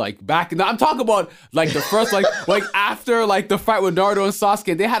fillers like back? I'm talking about like the first like after like the fight with Naruto and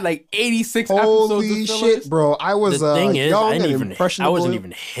Sasuke, they had like 86 Holy episodes of fillers. shit, bro! I was The thing is, young I and I impressionable. wasn't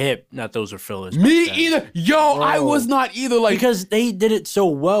even hip that those were fillers. Me back then. either. Yo, I Bro. was not either. Like Because they did it so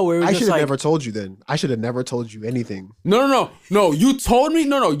well. Where it was I just should have like, never told you then. I should have never told you anything. no. You told me.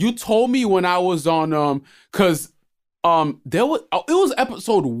 No. You told me when I was on because there was it was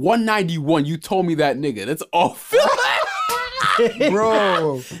episode 191. You told me that, nigga. That's all filler.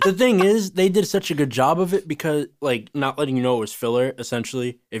 Bro. the thing is, they did such a good job of it because, like, not letting you know it was filler,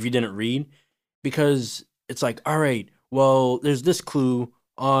 essentially, if you didn't read. Because it's like, all right, well, there's this clue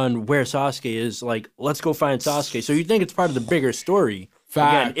on where Sasuke is. Like, let's go find Sasuke. So you think it's part of the bigger story.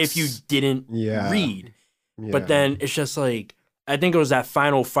 Again, Facts. if you didn't Yeah. read. Yeah. But then it's just like, I think it was that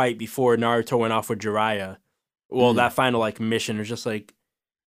final fight before Naruto went off with Jiraiya. Well, that final, like, mission was just like,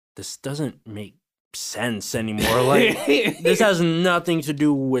 this doesn't make sense anymore. Like, this has nothing to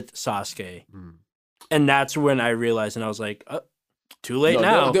do with Sasuke. Mm. And that's when I realized, and I was like, too late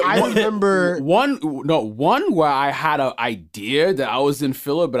No, now. I remember one where I had an idea that I was in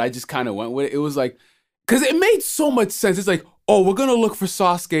filler, but I just kind of went with it. It was like, because it made so much sense. It's like, oh, we're gonna look for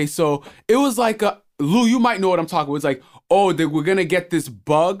Sasuke. So it was like, Lou, you might know what I'm talking about. It's like, oh, we're gonna get this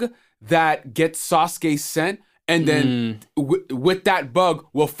bug that gets Sasuke sent. And then with that bug,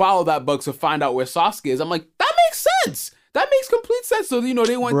 we'll follow that bug to find out where Sasuke is. I'm like, that makes sense. That makes complete sense. So,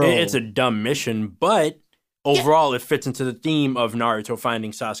 they went... Bro. It's a dumb mission, but overall, it fits into the theme of Naruto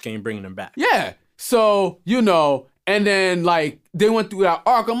finding Sasuke and bringing him back. Yeah. So, and then, like, they went through that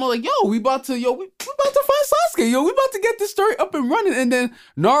arc. I'm like, yo, we about to find Sasuke. Yo, we about to get this story up and running. And then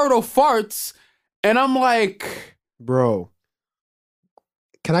Naruto farts. And I'm like... bro.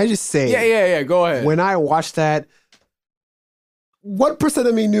 Can I just say? Yeah. Go ahead. When I watched that, what percent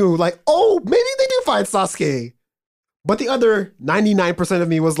of me knew, like, oh, maybe they do find Sasuke? But the other 99% of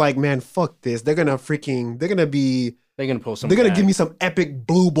me was like, man, fuck this. They're gonna pull some. They're gonna They're gonna give me some epic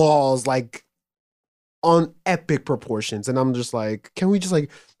blue balls, like on epic proportions, and I'm just like, can we just like,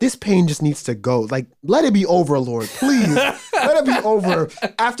 this pain just needs to go. Like, let it be over, Lord, please. Let it be over.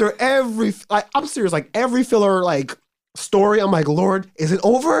 After every, like, I'm serious, like every filler, like story, I'm like, Lord, is it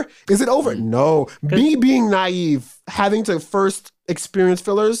over? Is it over? No. Me being naive, having to first experience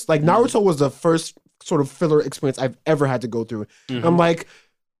fillers, like Naruto was the first sort of filler experience I've ever had to go through. I'm like,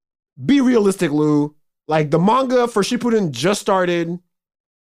 be realistic, Lou. Like, the manga for Shippuden just started.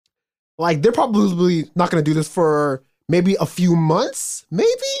 Like, they're probably not going to do this for maybe a few months. Maybe?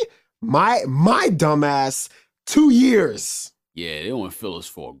 My dumbass, 2 years. Yeah, they went fillers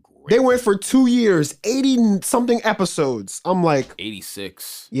for a great. They went for 2 years, 80-something episodes. I'm like...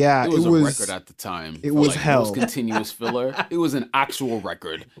 86. Yeah, it was a record at the time. It was like hell. Most continuous filler. It was an actual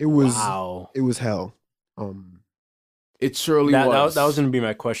record. It was... Wow. It was hell. It surely was. That was going to be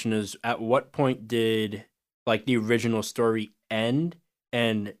my question is, at what point did, like, the original story end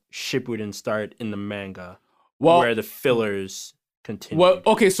and Shippuden start in the manga, where the fillers continue? Well,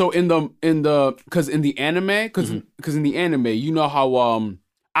 okay, so in the because in the anime, because in the anime, you know how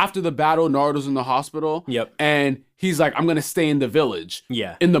after the battle, Naruto's in the hospital. Yep. And he's like, I'm gonna stay in the village.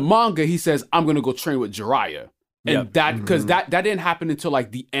 Yeah. In the manga, he says, I'm gonna go train with Jiraiya. And that because that didn't happen until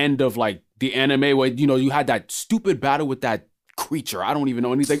like the end of like the anime, where you had that stupid battle with that creature. I don't even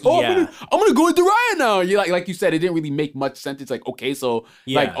know. And he's like, oh, I'm gonna go with Jiraiya now. You like you said, it didn't really make much sense. It's like, okay, so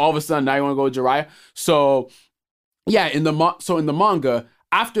like all of a sudden now you want to go with Jiraiya. So yeah, in the manga,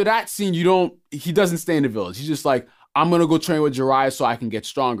 after that scene, he doesn't stay in the village. He's just like, I'm gonna go train with Jiraiya so I can get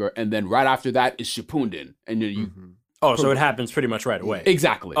stronger. And then right after that is Shippuden. And then you Oh, so it happens pretty much right away.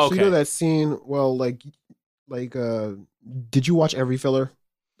 Exactly. So you know that scene, well, like did you watch every filler?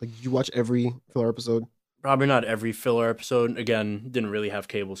 Like, did you watch every filler episode? Probably not every filler episode. Again, didn't really have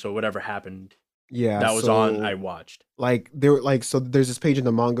cable, so whatever happened, that was on, I watched. Like, they were like, so there's this page in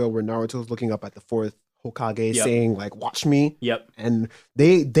the manga where Naruto's looking up at the fourth Hokage saying, like, watch me. Yep. And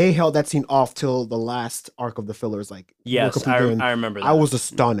they held that scene off till the last arc of the fillers. Like, yes, I remember that. I was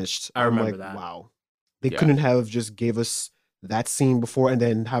astonished. I remember that. Wow. They couldn't have just gave us that scene before and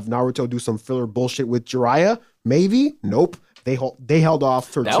then have Naruto do some filler bullshit with Jiraiya? Maybe? Nope. They held off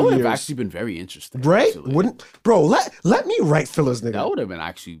for 2 years. That would have actually been very interesting. Right? Actually. Let me write fillers, nigga. That would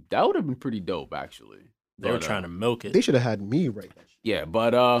have been pretty dope, actually. They were trying to milk it. They should have had me write that shit. Yeah,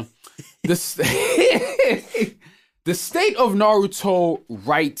 but the state of Naruto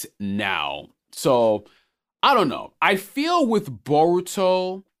right now. So I don't know. I feel with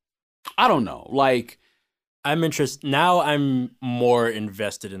Boruto, I don't know. Like, I'm interested now. I'm more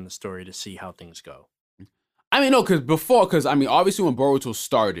invested in the story to see how things go. I mean, no, because obviously when Boruto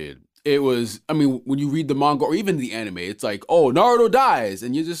started, it was, when you read the manga or even the anime, it's like, oh, Naruto dies,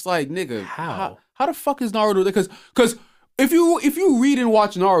 and you're just like, nigga, how the fuck is Naruto? Because if you read and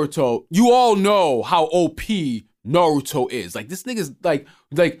watch Naruto, you all know how OP Naruto is. Like, this nigga's like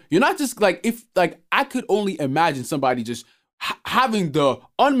you're not just like, if like I could only imagine somebody just having the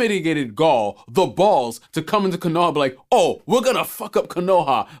unmitigated gall, the balls to come into Konoha and be like, oh, we're gonna fuck up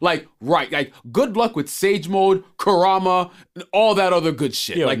Konoha. Like, right, like, good luck with Sage Mode, Kurama, all that other good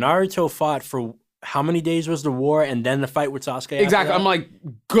shit. Yo, like, Naruto fought for how many days was the war and then the fight with Sasuke? Exactly. I'm like,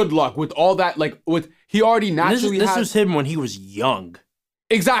 good luck with all that. Like, he already naturally this was him when he was young.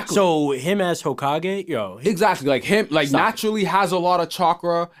 Exactly. So him as Hokage, exactly, like him, like naturally has a lot of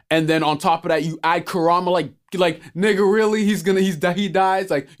chakra, and then on top of that, you add Kurama, like nigga, really, he dies,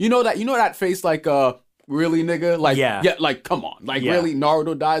 like you know that face, like really, nigga, like yeah, like come on, like really,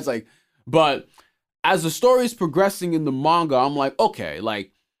 Naruto dies, like. But as the story is progressing in the manga, I'm like, okay,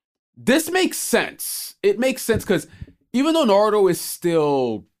 like this makes sense. It makes sense because even though Naruto is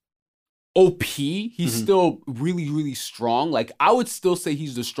still OP, he's still really, really strong. Like, I would still say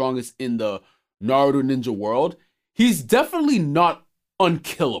he's the strongest in the Naruto ninja world. He's definitely not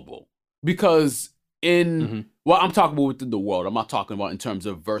unkillable because well, I'm talking about within the world. I'm not talking about in terms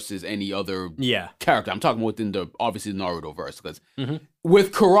of versus any other character. I'm talking about within the, obviously, Naruto verse. Because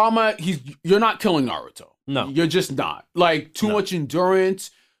with Kurama, you're not killing Naruto. No. You're just not. Like, too much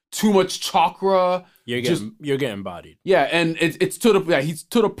endurance, too much chakra. You're getting bodied. Yeah, and it's to the he's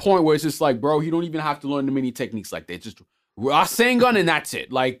to the point where it's just like, bro, he don't even have to learn the many techniques like that. It's just Rasengan and that's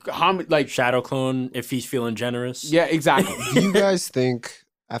it. Like Shadow Clone if he's feeling generous. Yeah, exactly. Do you guys think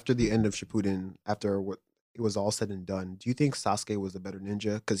after the end of Shippuden, after what it was all said and done, do you think Sasuke was the better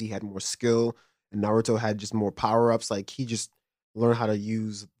ninja because he had more skill and Naruto had just more power ups? Like he just learned how to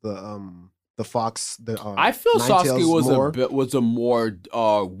use the fox. I feel Sasuke was a more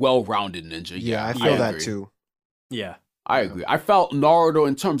well-rounded ninja. Yeah, I feel that too. Yeah, I agree. I felt Naruto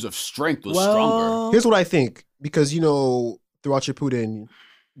in terms of strength was stronger. Here's what I think, because throughout Shippuden,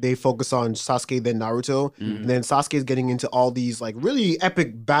 they focus on Sasuke then Naruto, and then Sasuke is getting into all these like really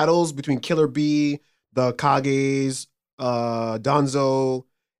epic battles between Killer Bee, the Kages, Danzo,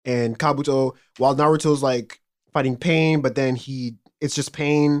 and Kabuto, while Naruto's like fighting Pain, but then it's just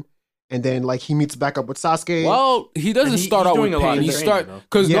Pain. And then, like, he meets back up with Sasuke. Well, he doesn't start out with Pain. He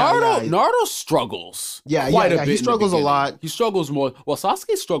because Naruto struggles. He struggles a lot. He struggles more. Well,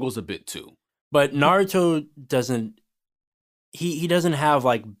 Sasuke struggles a bit too. But Naruto doesn't. He doesn't have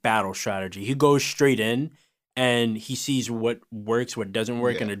like battle strategy. He goes straight in and he sees what works, what doesn't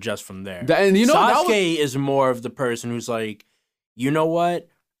work, and adjusts from there. And Sasuke is more of the person who's like, you know what?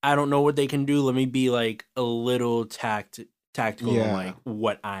 I don't know what they can do. Let me be like a little tactical on like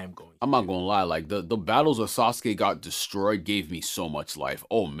what I'm going to I'm not gonna lie, like the battles where Sasuke got destroyed gave me so much life.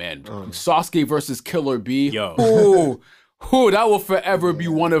 Oh man. Sasuke versus Killer Bee. Yo. That will forever be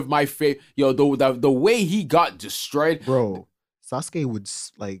one of my favorite. Yo, the way he got destroyed. Bro, Sasuke would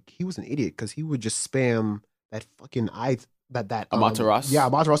he was an idiot because he would just spam that fucking Amaterasu.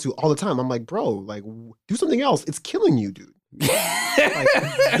 Amaterasu all the time. I'm like, bro, like do something else. It's killing you, dude.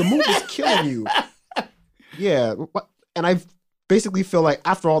 The move is killing you. Yeah. And I basically feel like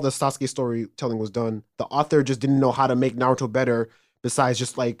after all the Sasuke storytelling was done, the author just didn't know how to make Naruto better besides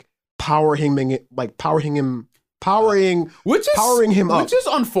just like powering him up. Which is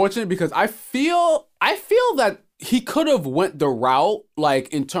unfortunate because I feel that he could have went the route like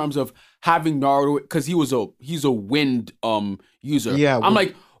in terms of having Naruto because he's a wind user. Yeah. I'm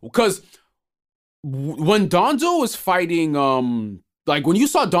like because when Danzo was fighting like when you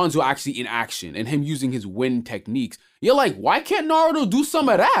saw Danzo actually in action and him using his wind techniques, you're like, why can't Naruto do some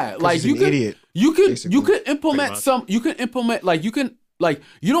of that? Like you could you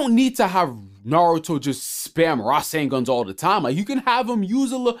don't need to have Naruto just spam Rasengan all the time. Like you can have him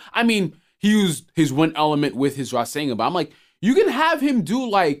use a little. I mean, he used his wind element with his Rasengan, but I'm like, you can have him do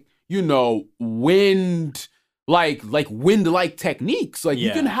like wind. Like wind-like techniques. Like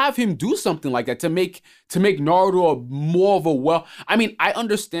you can have him do something like that to make Naruto more of a I mean, I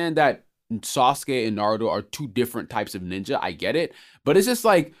understand that Sasuke and Naruto are two different types of ninja. I get it. But it's just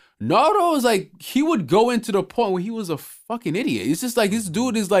like Naruto is like he would go into the point where he was a fucking idiot. It's just like this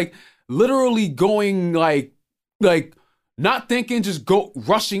dude is like literally going like not thinking, just go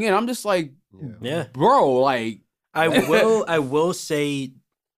rushing in. I'm just like, bro, like I will say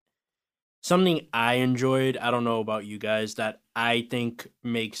something I enjoyed, I don't know about you guys, that I think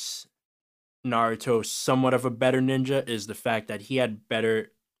makes Naruto somewhat of a better ninja is the fact that he had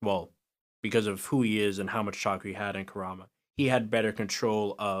because of who he is and how much chakra he had in Kurama, he had better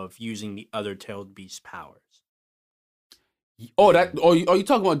control of using the other tailed beast powers. Are you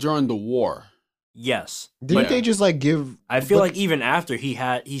talking about during the war? Yes. Didn't they just like give? I feel like even after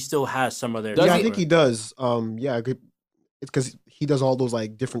he still has some of their. Yeah, I think he does. It's because he does all those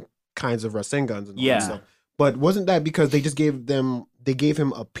like different kinds of Rasengans and all that stuff. But wasn't that because they just gave him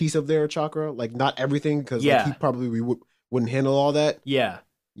a piece of their chakra, like not everything, because like, he probably wouldn't handle all that. Yeah.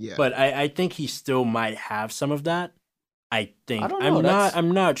 But I think he still might have some of that. I think. I don't know.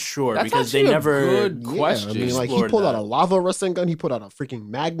 I'm not sure that's because they never. Good question. I mean, like he pulled out a lava Rasengan, he pulled out a freaking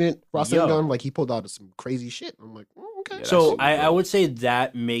magnet Rasengan, like he pulled out some crazy shit. I'm like, okay. Yeah, so I would say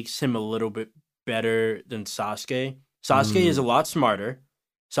that makes him a little bit better than Sasuke. Sasuke is a lot smarter.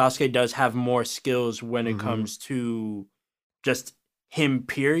 Sasuke does have more skills when it comes to just him,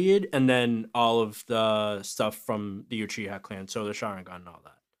 period, and then all of the stuff from the Uchiha clan, so the Sharingan and all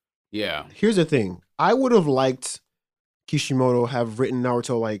that. Yeah. Here's the thing. I would have liked Kishimoto have written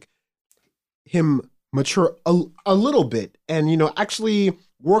Naruto like him mature a little bit and, actually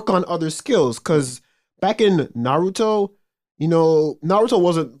work on other skills. Because back in Naruto, Naruto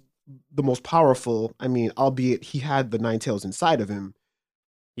wasn't the most powerful. I mean, albeit he had the nine tails inside of him.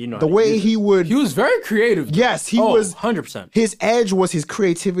 The way he was very creative. Yes, he was 100%. His edge was his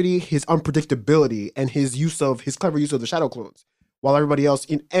creativity, his unpredictability, and his clever use of the shadow clones. While everybody else,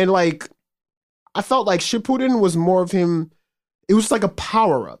 I felt like Shippuden was more of him. It was like a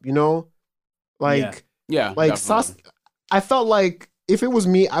power up, like Sasuke. I felt like if it was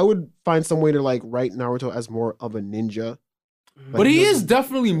me, I would find some way to like write Naruto as more of a ninja. But he is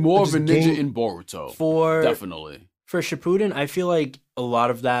definitely more of a ninja in Boruto. Definitely. For Shippuden, I feel like a lot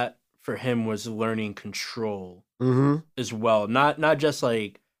of that for him was learning control as well. Not just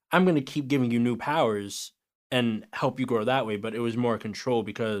like, I'm going to keep giving you new powers and help you grow that way, but it was more control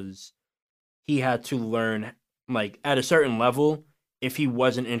because he had to learn, like, at a certain level, if he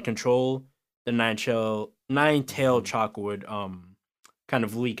wasn't in control, the nine-tailed chakra would kind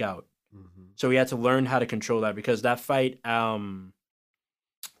of leak out. So he had to learn how to control that because that fight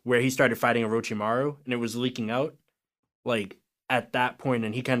where he started fighting Orochimaru and it was leaking out, like, at that point,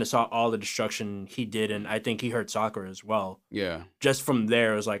 and he kind of saw all the destruction he did, and I think he hurt Sakura as well. Yeah. Just from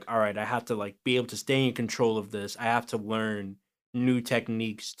there, it was like, all right, I have to like be able to stay in control of this. I have to learn new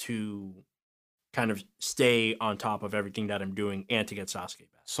techniques to kind of stay on top of everything that I'm doing and to get Sasuke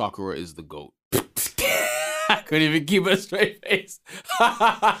back. Sakura is the GOAT. I couldn't even keep a straight face.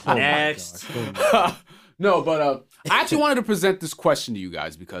 Next. No, but I actually wanted to present this question to you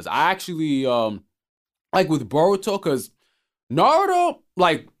guys because I actually like with Boruto, because Naruto,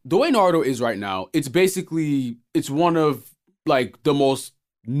 like the way Naruto is right now, it's one of like the most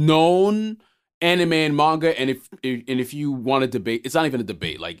known anime and manga, and if you want to debate, it's not even a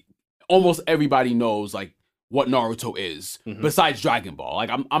debate. Like almost everybody knows like what Naruto is besides Dragon Ball. Like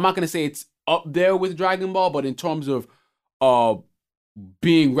I'm not gonna say it's up there with Dragon Ball, but in terms of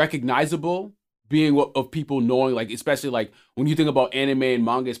being recognizable, of people knowing, like especially like when you think about anime and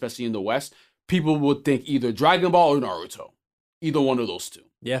manga, especially in the West, people would think either Dragon Ball or Naruto, either one of those two.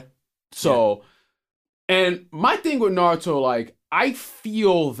 Yeah. So, and my thing with Naruto, like I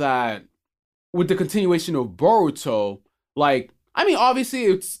feel that with the continuation of Boruto, like I mean, obviously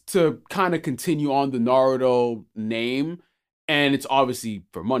it's to kind of continue on the Naruto name, and it's obviously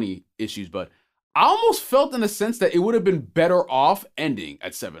for money issues, but I almost felt in a sense that it would have been better off ending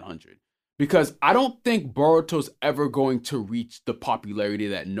at 700. Because I don't think Boruto's ever going to reach the popularity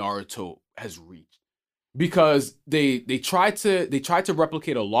that Naruto has reached. Because they tried to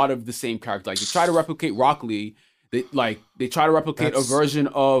replicate a lot of the same characters. Like they try to replicate Rock Lee. They try to replicate a version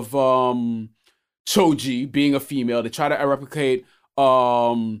of Choji being a female. They try to replicate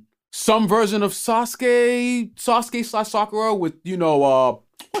some version of Sasuke/Sakura with, you know,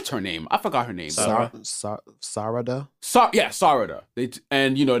 what's her name? I forgot her name. Sarada? Sarada.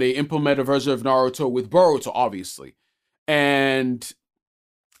 They implement a version of Naruto with Boruto, obviously. And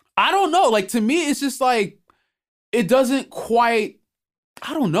I don't know. Like, to me, it's just like, it doesn't quite,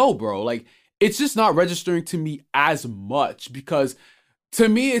 I don't know, bro. Like, it's just not registering to me as much because to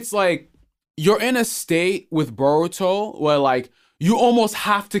me, it's like, you're in a state with Boruto where, like, you almost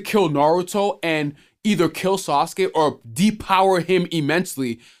have to kill Naruto and either kill Sasuke or depower him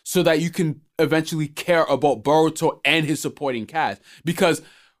immensely so that you can eventually care about Boruto and his supporting cast. Because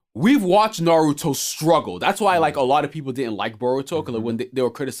we've watched Naruto struggle. That's why like a lot of people didn't like Boruto, because when they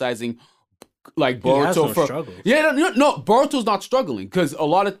were criticizing like Boruto for struggles. Yeah, no, Boruto's not struggling, because a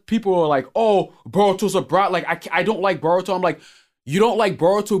lot of people are like, oh, Boruto's a brat. Like I don't like Boruto. I'm like, you don't like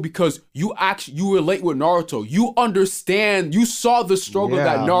Boruto because you relate with Naruto. You understand. You saw the struggle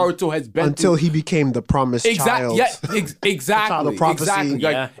that Naruto has been until through. He became the promised child. Yeah, exactly. The prophecy. Exactly.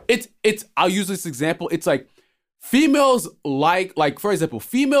 Yeah. Like, it's. I'll use this example. It's like females like for example,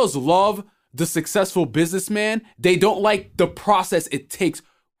 females love the successful businessman. They don't like the process it takes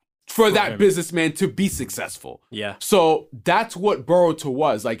for that businessman to be successful. Yeah. So that's what Boruto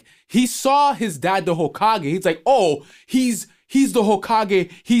was. Like, he saw his dad, the Hokage. He's like, oh, he's the Hokage.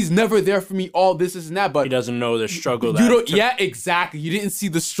 He's never there for me. All this and that, but he doesn't know the struggle. Yeah, exactly. You didn't see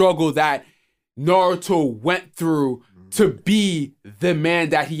the struggle that Naruto went through to be the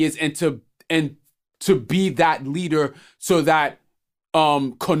man that he is, and to be that leader, so that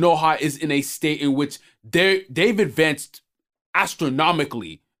Konoha is in a state in which they've advanced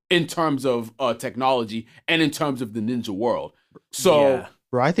astronomically in terms of technology and in terms of the ninja world. So,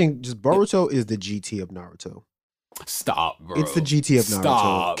 bro, I think just Boruto is the GT of Naruto. Stop, bro. It's the GT of Naruto.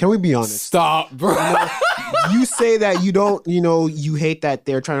 Stop. Can we be honest? Stop, bro. You say that you don't, you hate that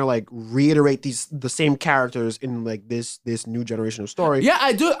they're trying to like reiterate the same characters in like this new generation of story. Yeah,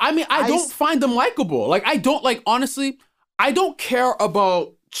 I do. I mean, I don't find them likable. Like, I don't, like, honestly, I don't care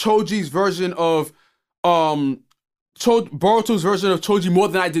about Choji's version of Boruto's version of Choji more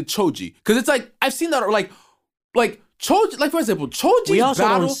than I did Choji, because it's like I've seen that like Choji, like for example, Choji's we also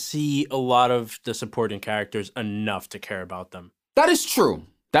battle. don't see a lot of the supporting characters enough to care about them. That is true.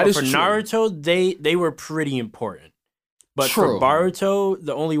 That is for true. Naruto, they were pretty important, but True. for Boruto,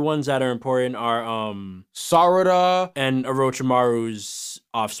 the only ones that are important are Sarada and Orochimaru's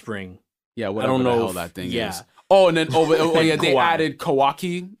offspring. Yeah, whatever I don't know the hell that thing yeah. is. Oh, and then yeah, they Kawaki. added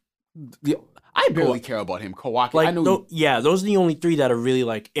Kawaki. I barely care about him. Kawaki. Like, I know. those are the only three that are really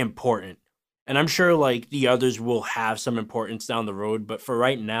like important. And I'm sure like the others will have some importance down the road, but for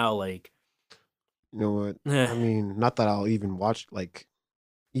right now, like, you know what? I mean, not that I'll even watch like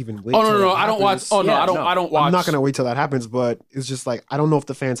even wait. Oh no, I don't watch. Oh no, Yeah, I don't watch. I'm not gonna wait till that happens, but it's just like I don't know if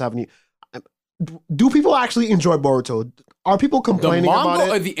the fans have any. Do people actually enjoy Boruto? Are people the complaining about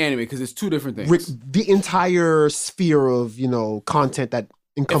manga it? or the anime, because it's two different things. The entire sphere of content that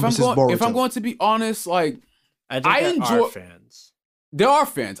encompasses Boruto. If I'm going to be honest, like I think there enjoy are fans. There are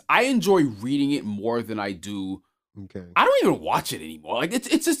fans. I enjoy reading it more than I do Okay. I don't even watch it anymore. Like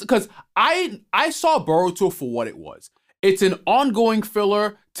it's just because I saw Boruto for what it was. It's an ongoing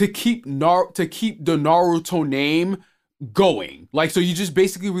filler to keep the Naruto name going. Like, so you're just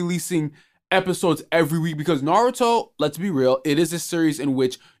basically releasing episodes every week because Naruto, let's be real, it is a series in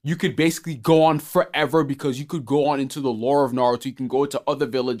which you could basically go on forever because you could go on into the lore of Naruto. You can go into other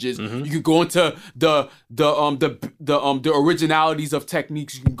villages. You could go into the originalities of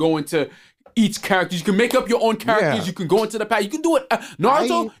techniques. You can go into each character. You can make up your own characters. Yeah. You can go into the past. You can do it.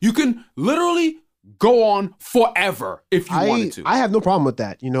 Naruto, you can literally go on forever if you wanted to. I have no problem with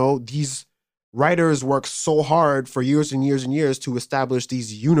that. You know, these writers work so hard for years and years and years to establish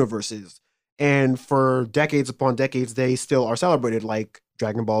these universes. And for decades upon decades, they still are celebrated, like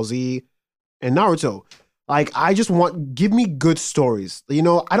Dragon Ball Z and Naruto. Like, I just give me good stories. You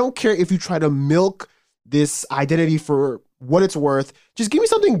know, I don't care if you try to milk this identity for what it's worth. Just give me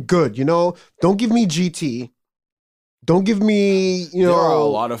something good, you know? Don't give me GT. Don't give me, you know. There are a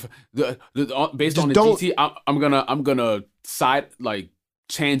lot of based on the GT. I'm gonna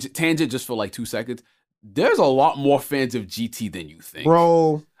tangent just for like 2 seconds. There's a lot more fans of GT than you think,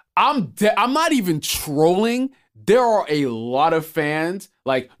 bro. I'm not even trolling. There are a lot of fans.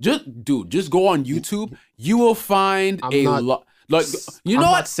 Like, just go on YouTube. You will find a lot. Like, you know,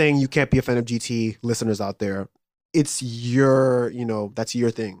 I'm not saying you can't be a fan of GT, listeners out there. It's your, you know, that's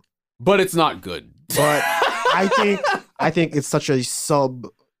your thing. But it's not good. But I think it's such a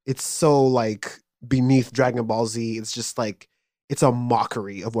it's so like beneath Dragon Ball Z. It's just like, it's a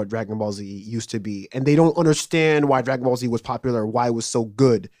mockery of what Dragon Ball Z used to be. And they don't understand why Dragon Ball Z was popular, why it was so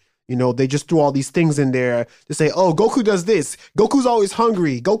good. You know, they just threw all these things in there to say, oh, Goku does this. Goku's always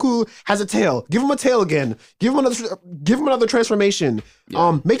hungry. Goku has a tail. Give him a tail again. Give him another transformation.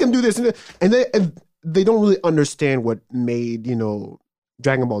 Yeah. Make him do this. And they don't really understand what made, you know,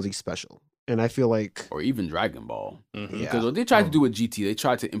 Dragon Ball Z special. And I feel like, or even Dragon Ball, because Yeah. what they tried to do with GT, they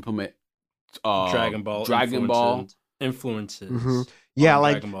tried to implement Dragon Ball influences. Yeah, on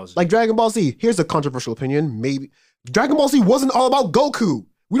like Dragon Ball Z. like Dragon Ball Z. Here's a controversial opinion. Maybe Dragon Ball Z wasn't all about Goku.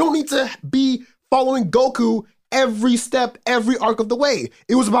 We don't need to be following Goku every step, every arc of the way.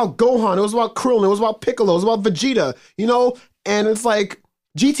 It was about Gohan. It was about Krillin. It was about Piccolo. It was about Vegeta. You know, and it's like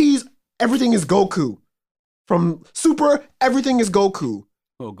GT's everything is Goku. From Super, everything is Goku.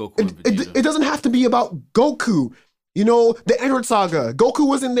 Oh, Goku and Vegeta. It doesn't have to be about Goku. You know, the Android Saga. Goku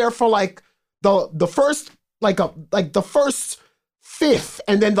was in there for like the first the first fifth,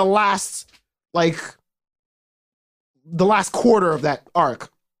 and then the last quarter of that arc.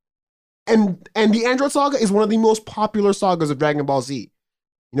 And the Android Saga is one of the most popular sagas of Dragon Ball Z.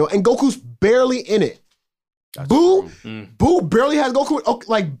 You know, and Goku's barely in it. Boo barely has Goku.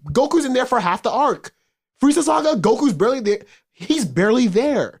 Like, Goku's in there for half the arc. Frieza Saga, Goku's barely there. He's barely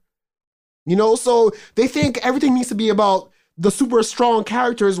there. You know, so they think everything needs to be about the super strong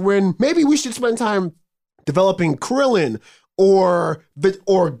characters when maybe we should spend time developing Krillin or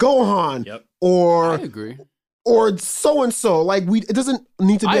Gohan. Yep. I agree. Or so and so. Like, it doesn't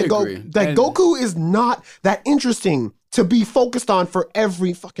need to be I agree. Goku is not that interesting to be focused on for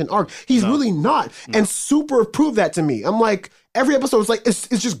every fucking arc. He's really not. No. And Super proved that to me. I'm like, every episode is like, it's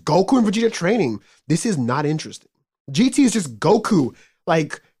just Goku and Vegeta training. This is not interesting. GT is just Goku,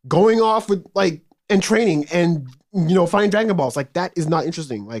 like, going off with, like, and training and, you know, finding Dragon Balls. Like, that is not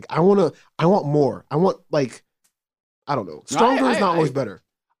interesting. Like, I want more. I want, like, I don't know. Stronger is not always better.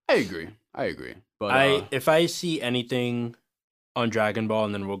 I agree. But if I see anything on Dragon Ball,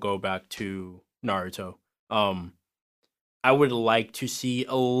 and then we'll go back to Naruto, I would like to see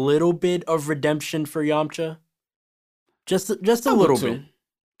a little bit of redemption for Yamcha. Just a little bit.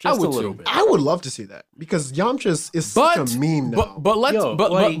 Just a little bit. I would love to see that because Yamcha is such a meme now.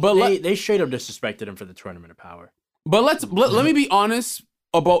 They straight up disrespected him for the Tournament of Power. But let me be honest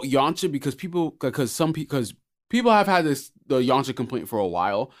about Yamcha because people have had the Yamcha complaint for a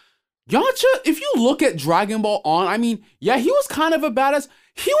while. Yamcha, if you look at Dragon Ball On, I mean, yeah, he was kind of a badass.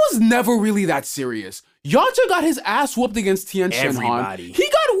 He was never really that serious. Yamcha got his ass whooped against Tien Shinhan. He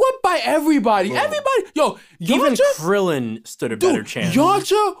got whooped by everybody. Bro. Everybody. Yo, Yamcha, even Krillin stood a better chance.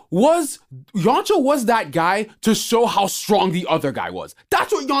 Yamcha was that guy to show how strong the other guy was.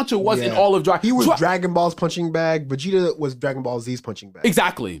 That's what Yamcha was in all of Dragon. He was Dragon Ball's punching bag. Vegeta was Dragon Ball Z's punching bag.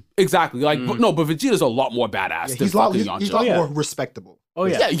 Exactly. Like, but Vegeta's a lot more badass than Yamcha. He's a lot more respectable. Oh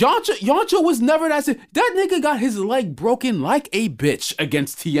yeah. Yamcha was never that. That nigga got his leg broken like a bitch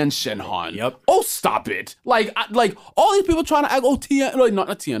against Tien Shinhan. Yep. Oh, stop it! Like all these people trying to act. Oh, Tien, like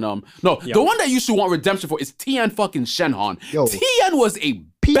not Tien. No, the one that you should want redemption for is Tien fucking Shinhan. Tien was a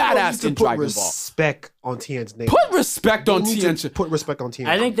People badass need to in put Dragon Ball. respect on Tien's name. Put respect They on need Tien. to put respect on Tien.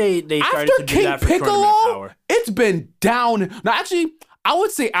 I think they started After to do King that for Tournament Piccolo, Power. it's been down. Now, actually, I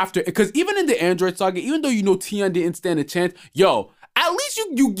would say after, because even in the Android saga, even though you know Tien didn't stand a chance, yo, at least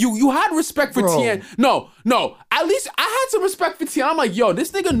you had respect for Bro. Tien. No, at least I had some respect for Tien. I'm like, yo,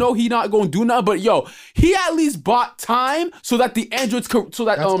 this nigga know he not gonna do nothing, but yo, he at least bought time so that the androids could, so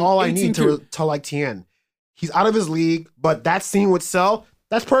that That's all I 18 need to like Tien. He's out of his league, but that scene with Cell,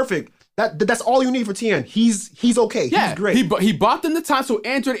 that's perfect. That's all you need for Tien. He's okay. Yeah, He's great. He bought them the time so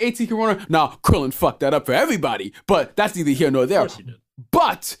Android 18 can run. Now Krillin fucked that up for everybody, but that's neither here nor there. Of course he did.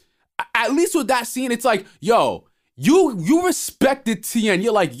 But at least with that scene, it's like, yo, you respected Tien.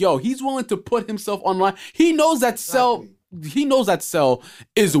 You're like, yo, he's willing to put himself online. He knows that Cell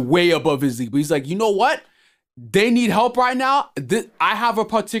is way above his league. But he's like, you know what? They need help right now. I have a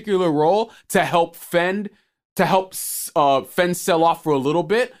particular role to help fend Cell off for a little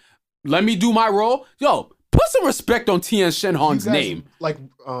bit. Let me do my role. Yo, put some respect on Tien Shenhong's You guys, name. Like,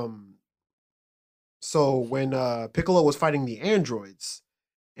 so when Piccolo was fighting the androids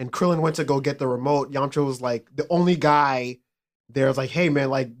and Krillin went to go get the remote, Yamcha was like the only guy there was like, hey man,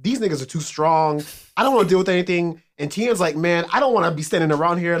 like these niggas are too strong. I don't want to deal with anything. And Tien's like, man, I don't want to be standing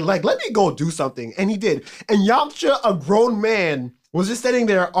around here. Like, let me go do something. And he did. And Yamcha, a grown man, was just sitting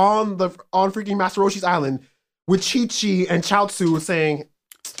there on freaking Master Roshi's island with Chi-Chi and Chaozu saying,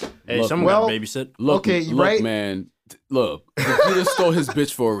 Hey, Look, someone got to babysit. Look, Okay, look, right? man. Look, Vegeta stole his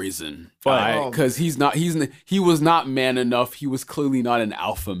bitch for a reason. But- Because he was not man enough. He was clearly not an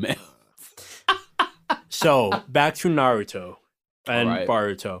alpha male. So back to Naruto and Alright.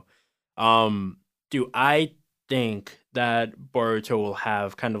 Boruto. Do I think that Boruto will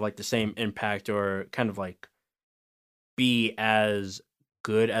have kind of like the same impact or kind of like be as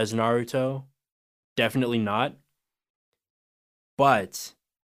good as Naruto? Definitely not. But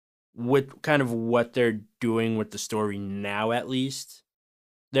with kind of what they're doing with the story now, at least,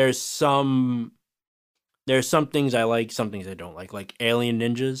 there's some things I like, some things I don't like alien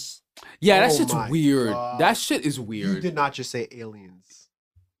ninjas. Yeah, that Oh shit's my weird. God. That shit is you weird. did not just say aliens.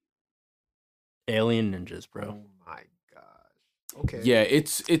 Alien ninjas, bro. Oh my gosh. Okay. Yeah,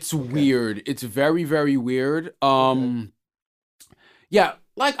 it's weird. It's very, very weird. Yeah,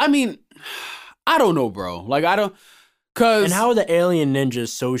 like, I mean, I don't know, bro. Like, I don't, cause And how are the alien ninjas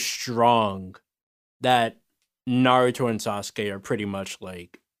so strong that Naruto and Sasuke are pretty much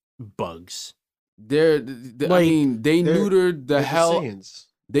like bugs? I Like, mean, they they're- neutered the They're hell. Saiyans.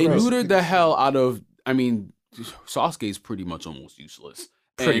 They Bro. neutered the hell out of. I mean, Sasuke is pretty much almost useless.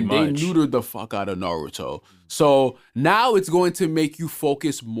 Pretty and much. They neutered the fuck out of Naruto. So now it's going to make you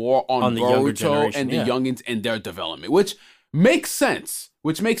focus more on the younger Boruto generation, and the yeah. youngins and their development, which makes sense.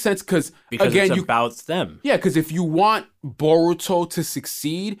 Because Because again, it's about them. yeah, because if you want Boruto to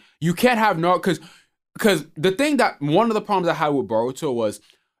succeed, you can't have Naruto. Because the thing that one of the problems I had with Boruto was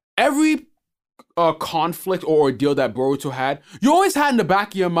every conflict or ordeal that Boruto had, you always had in the back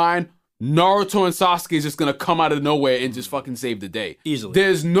of your mind, Naruto and Sasuke is just gonna come out of nowhere and just fucking save the day. Easily.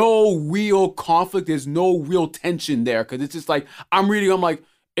 There's no real conflict. There's no real tension there because it's just like I'm like,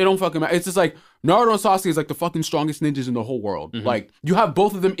 it don't fucking matter. It's just like Naruto and Sasuke is like the fucking strongest ninjas in the whole world. Mhm. Like you have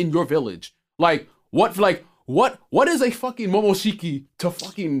both of them in your village. What is a fucking Momoshiki to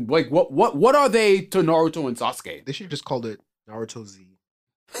fucking like what are they to Naruto and Sasuke? They should have just called it Naruto Z.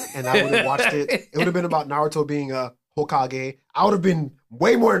 And I would have watched it. It would have been about Naruto being a Hokage. I would have been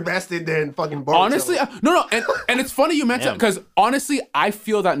way more invested than fucking Boruto. Honestly, no, and it's funny you mentioned Damn. because honestly, I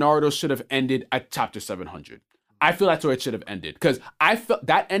feel that Naruto should have ended at chapter 700. I feel that's where it should have ended because I felt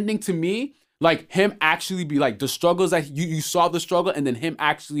that ending to me, like him actually be like the struggles that you saw the struggle, and then him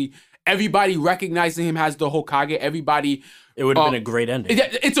actually everybody recognizing him as the Hokage, everybody. It would have been a great ending.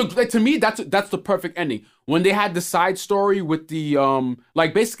 It's to me that's the perfect ending. When they had the side story with the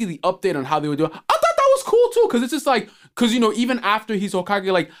like basically the update on how they were doing, I thought that was cool too because it's just like because even after he's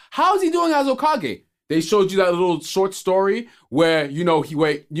Hokage, like how is he doing as Hokage? They showed you that little short story where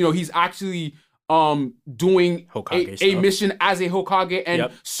he's actually doing Hokage a stuff. mission as a Hokage and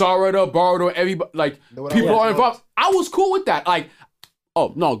Yep. Sarada, Boruto, everybody like Know what I people would are have involved. I was cool with that. Like,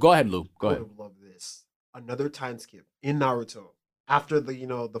 oh no, go ahead, Lou. Go I ahead. would have loved this. Another time skip in Naruto after the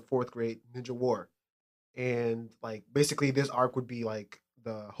the fourth grade ninja war, and like basically this arc would be like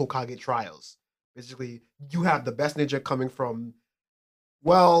the Hokage trials. Basically, you have the best ninja coming from,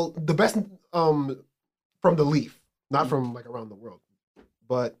 well, the best from the leaf, not from like around the world,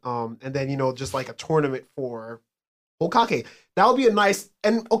 but and then just like a tournament for Hokage. That would be a nice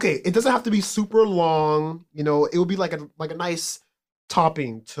and okay. It doesn't have to be super long. It would be like a nice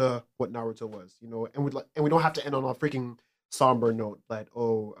topping to what Naruto was, and we don't have to end on a freaking somber note that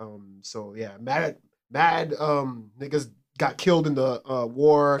so yeah, mad niggas got killed in the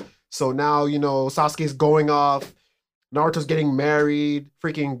war. So now, Sasuke's going off. Naruto's getting married.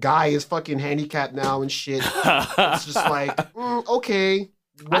 Freaking guy is fucking handicapped now and shit. It's just like, okay,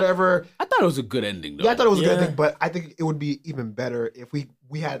 whatever. I thought it was a good ending though. Yeah, I thought it was a good ending, but I think it would be even better if we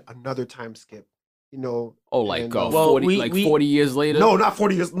had another time skip. Oh, like and, 40 years later? No, not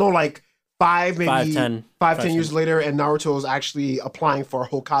 40 years. No, like 5, maybe 10 years later, and Naruto's actually applying for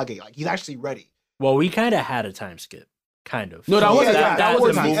Hokage. Like he's actually ready. Well, we kind of had a time skip, kind of. No, that wasn't. that was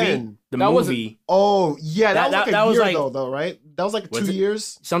was the the movie. end. The that movie. Oh yeah, that was like a was year like- though, right? That was like Was 2 it?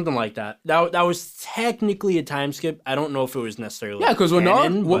 years. Something like that. That was technically a time skip. I don't know if it was necessarily. Yeah, because when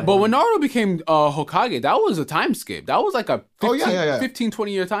canon, when Naruto became Hokage, that was a time skip. That was like a 15,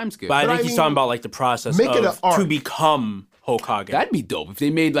 20 year time skip. But I But think I he's mean, talking about like the process make it of an arc. to become Hokage. That'd be dope if they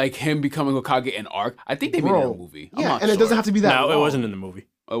made like him becoming Hokage an arc. I think they made it in a movie. I'm Yeah, not and it sure. doesn't have to be that. no, it long. wasn't in the movie.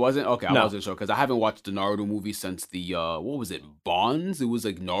 It wasn't? Okay, I No. wasn't sure because I haven't watched the Naruto movie since the what was it? Bonds? It was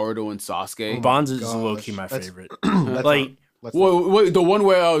like Naruto and Sasuke. Bonds is gosh, low key my that's- favorite. Let's like not- let's not. Wait, the one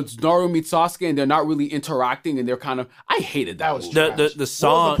where Naruto meets Sasuke and they're not really interacting and they're kind of. I hated that. That was movie. the trash. the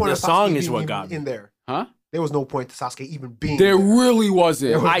song. What was point The of song Sasuke is what being got me. in there. Huh? There was no point to Sasuke even being There there. really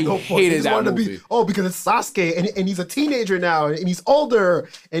wasn't. There was I no point. He hated just that wanted movie. to be, because it's Sasuke and he's a teenager now and he's older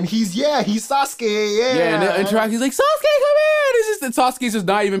and he's Sasuke, yeah. Yeah, and they interact. He's like, Sasuke, come here. This is and Sasuke's just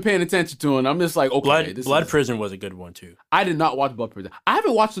not even paying attention to him. I'm just like, okay. Blood Prison was a good one too. I did not watch Blood Prison. I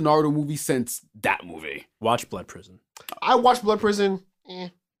haven't watched the Naruto movie since that movie. Watch Blood Prison. I watched Blood Prison.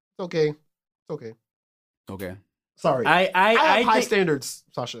 It's okay. It's okay. Okay. Sorry. I have high think standards,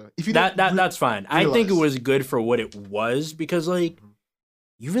 Sasha. If you that's fine. I think it realize. was good for what it was because like,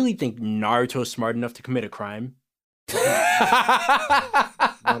 you really think Naruto's smart enough to commit a crime?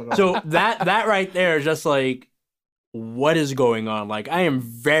 So that right there is just like, what is going on? Like, I am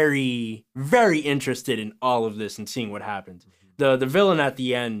very, very interested in all of this and seeing what happens. The villain at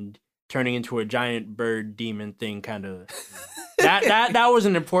the end turning into a giant bird demon thing kind of that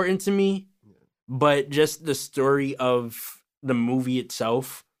wasn't important to me, but just the story of the movie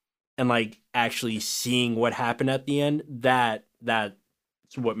itself and like actually seeing what happened at the end, that's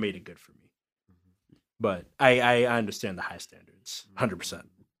what made it good for me. But I understand the high standards 100%.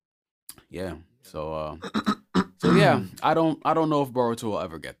 Yeah. So yeah, I don't know if Boruto will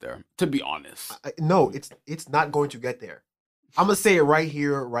ever get there. To be honest, no, it's not going to get there. I'm gonna say it right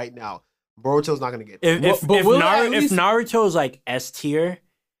here, right now. Boruto's not gonna get there. If will at least- Naruto's like S tier,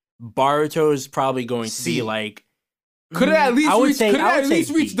 Boruto's probably going to be C. like. could it at least I would reach? say- Could it I would at say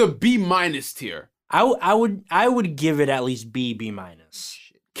least reach B. the B- tier? I would give it at least B minus.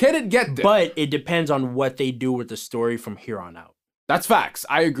 Can it get there? But it depends on what they do with the story from here on out. That's facts.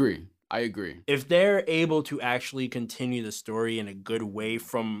 I agree. If they're able to actually continue the story in a good way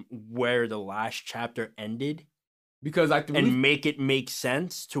from where the last chapter ended Because I and make it make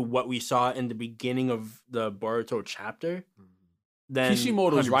sense to what we saw in the beginning of the Boruto chapter, then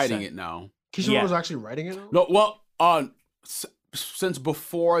Kishimoto's 100%. writing it now. Kishimoto's yeah. actually writing it now? No, well, since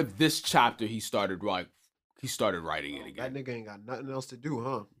before this chapter, he started writing it again. That nigga ain't got nothing else to do,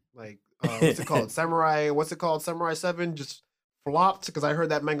 huh? Like, what's it called? Samurai 7 just flopped because I heard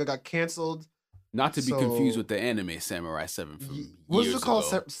that manga got canceled. Not to be confused So- with the anime Samurai 7 from What's years it called?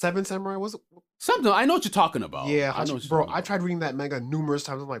 ago. Seven Samurai? Was it? Something. I know what you're talking about. Yeah, I know what you're bro. talking I about. tried reading that manga numerous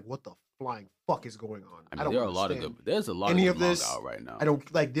times. I'm like, what the flying fuck is going on? I mean, don't there are a lot of understand. good. There's a lot any of of good this. manga out right now. I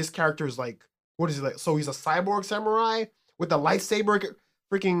don't like this character is like, what is he like? So he's a cyborg samurai with a lightsaber,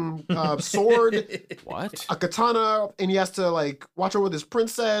 freaking sword, What? a katana, and he has to like watch over this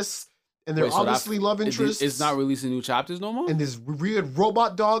princess, and they're Wait, so that- obviously love interests. It's not releasing new chapters no more. And this weird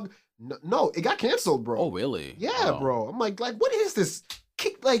robot dog. No, it got canceled, bro. Oh, really? Yeah, Oh. bro. I'm like, what is this?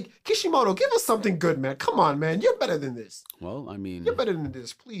 Like Kishimoto, give us something good, man. Come on, man. You're better than this. Well, I mean, You're better than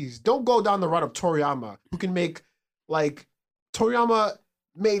this. Please don't go down the route of Toriyama, who can make like Toriyama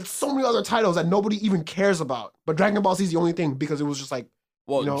made so many other titles that nobody even cares about. But Dragon Ball Z is the only thing because it was just like,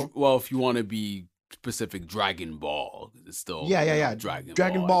 well, you know? well, if you want to be specific, Dragon Ball, it's still yeah.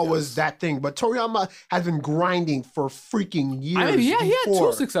 Dragon Ball I was guess. that thing. But Toriyama has been grinding for freaking years. I mean, yeah, he had two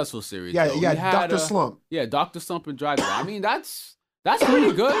before. successful series. Yeah, though. yeah. He had, Doctor Slump. Yeah, Doctor Slump and Dragon Ball. I mean, that's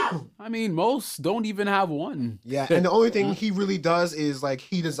pretty good. I mean, most don't even have one. Yeah, and the only thing he really does is like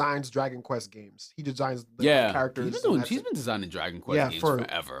he designs Dragon Quest games. He designs the characters. He's and been, that's he's it. been designing Dragon Quest Yeah, games for-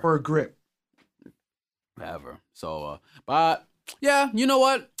 forever. for a grip. Forever. So, but yeah, you know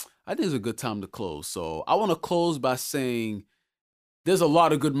what? I think it's a good time to close. So I want to close by saying there's a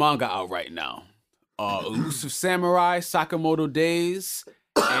lot of good manga out right now. Elusive Samurai, Sakamoto Days,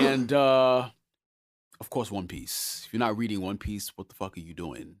 and Of course, One Piece. If you're not reading One Piece, what the fuck are you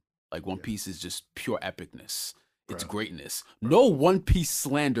doing? Like, One Piece is just pure epicness. It's greatness. No One Piece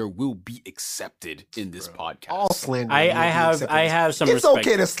slander will be accepted in this podcast. All slander. I have some It's respect.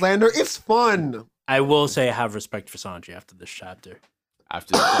 okay to slander. It's fun. I will say I have respect for Sanji after this chapter.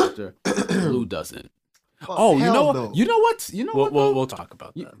 After the chapter, Blue doesn't. Oh, you know hell what? no. You know what? You know what? though? We'll talk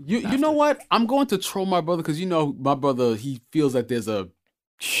about that. You know what? I'm going to troll my brother because my brother, he feels that there's a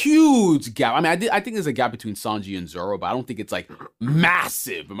huge gap. I mean, I think there's a gap between Sanji and Zoro, but I don't think it's like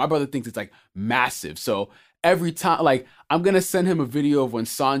massive. But my brother thinks it's like massive. So every time, like, I'm gonna send him a video of when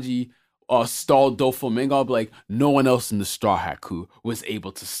Sanji stalled Doflamingo. I'll be like, no one else in the Straw Hat crew was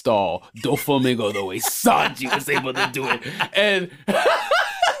able to stall Doflamingo the way Sanji was able to do it. And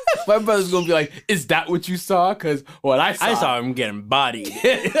my brother's gonna be like, is that what you saw? Because what I saw him getting bodied.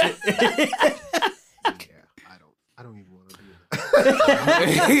 Yeah, I don't even want to do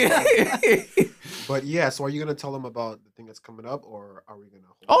that. But yeah, so are you gonna tell them about the thing that's coming up, or are we gonna?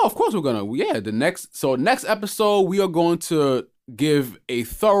 Oh, of course we're gonna. Yeah, next episode we are going to give a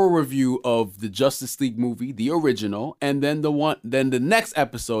thorough review of the Justice League movie, the original, and then the next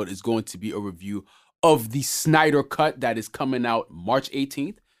episode is going to be a review of the Snyder Cut that is coming out March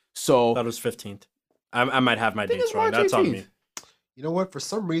 18th. So that was 15th. I might have my dates wrong. That's on me. You know what? For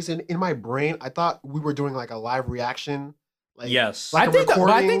some reason, in my brain, I thought we were doing like a live reaction. Like, yes, I think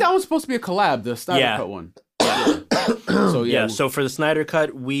that was supposed to be a collab. The Snyder Cut one. Yeah. So for the Snyder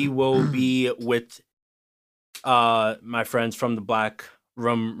Cut, we will be with my friends from the Black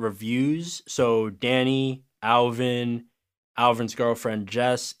Room Reviews. So Danny, Alvin's girlfriend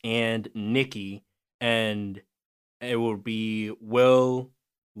Jess, and Nikki, and it will be Will,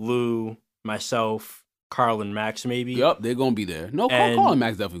 Lou, myself, Carl, and Max. Maybe. Yep, they're gonna be there. No, Carl and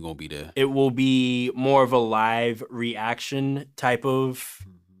Max definitely gonna be there. It will be more of a live reaction type of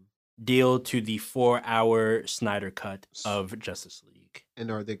deal to the 4-hour Snyder Cut of Justice League.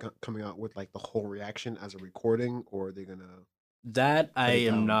 And are they coming out with like the whole reaction as a recording, or are they gonna? That I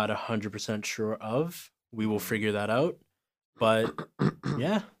am not 100% sure of. We will figure that out. But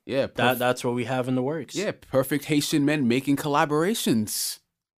yeah, that's what we have in the works. Yeah, perfect Haitian men making collaborations.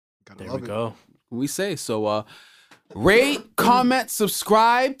 There we go. We say so. Rate, comment,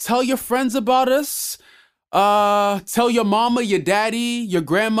 subscribe, tell your friends about us. Tell your mama, your daddy, your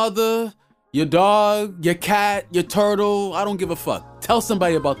grandmother, your dog, your cat, your turtle. I don't give a fuck. Tell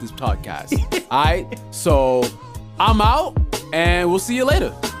somebody about this podcast. All right. So I'm out, and we'll see you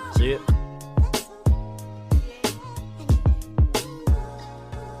later. See you.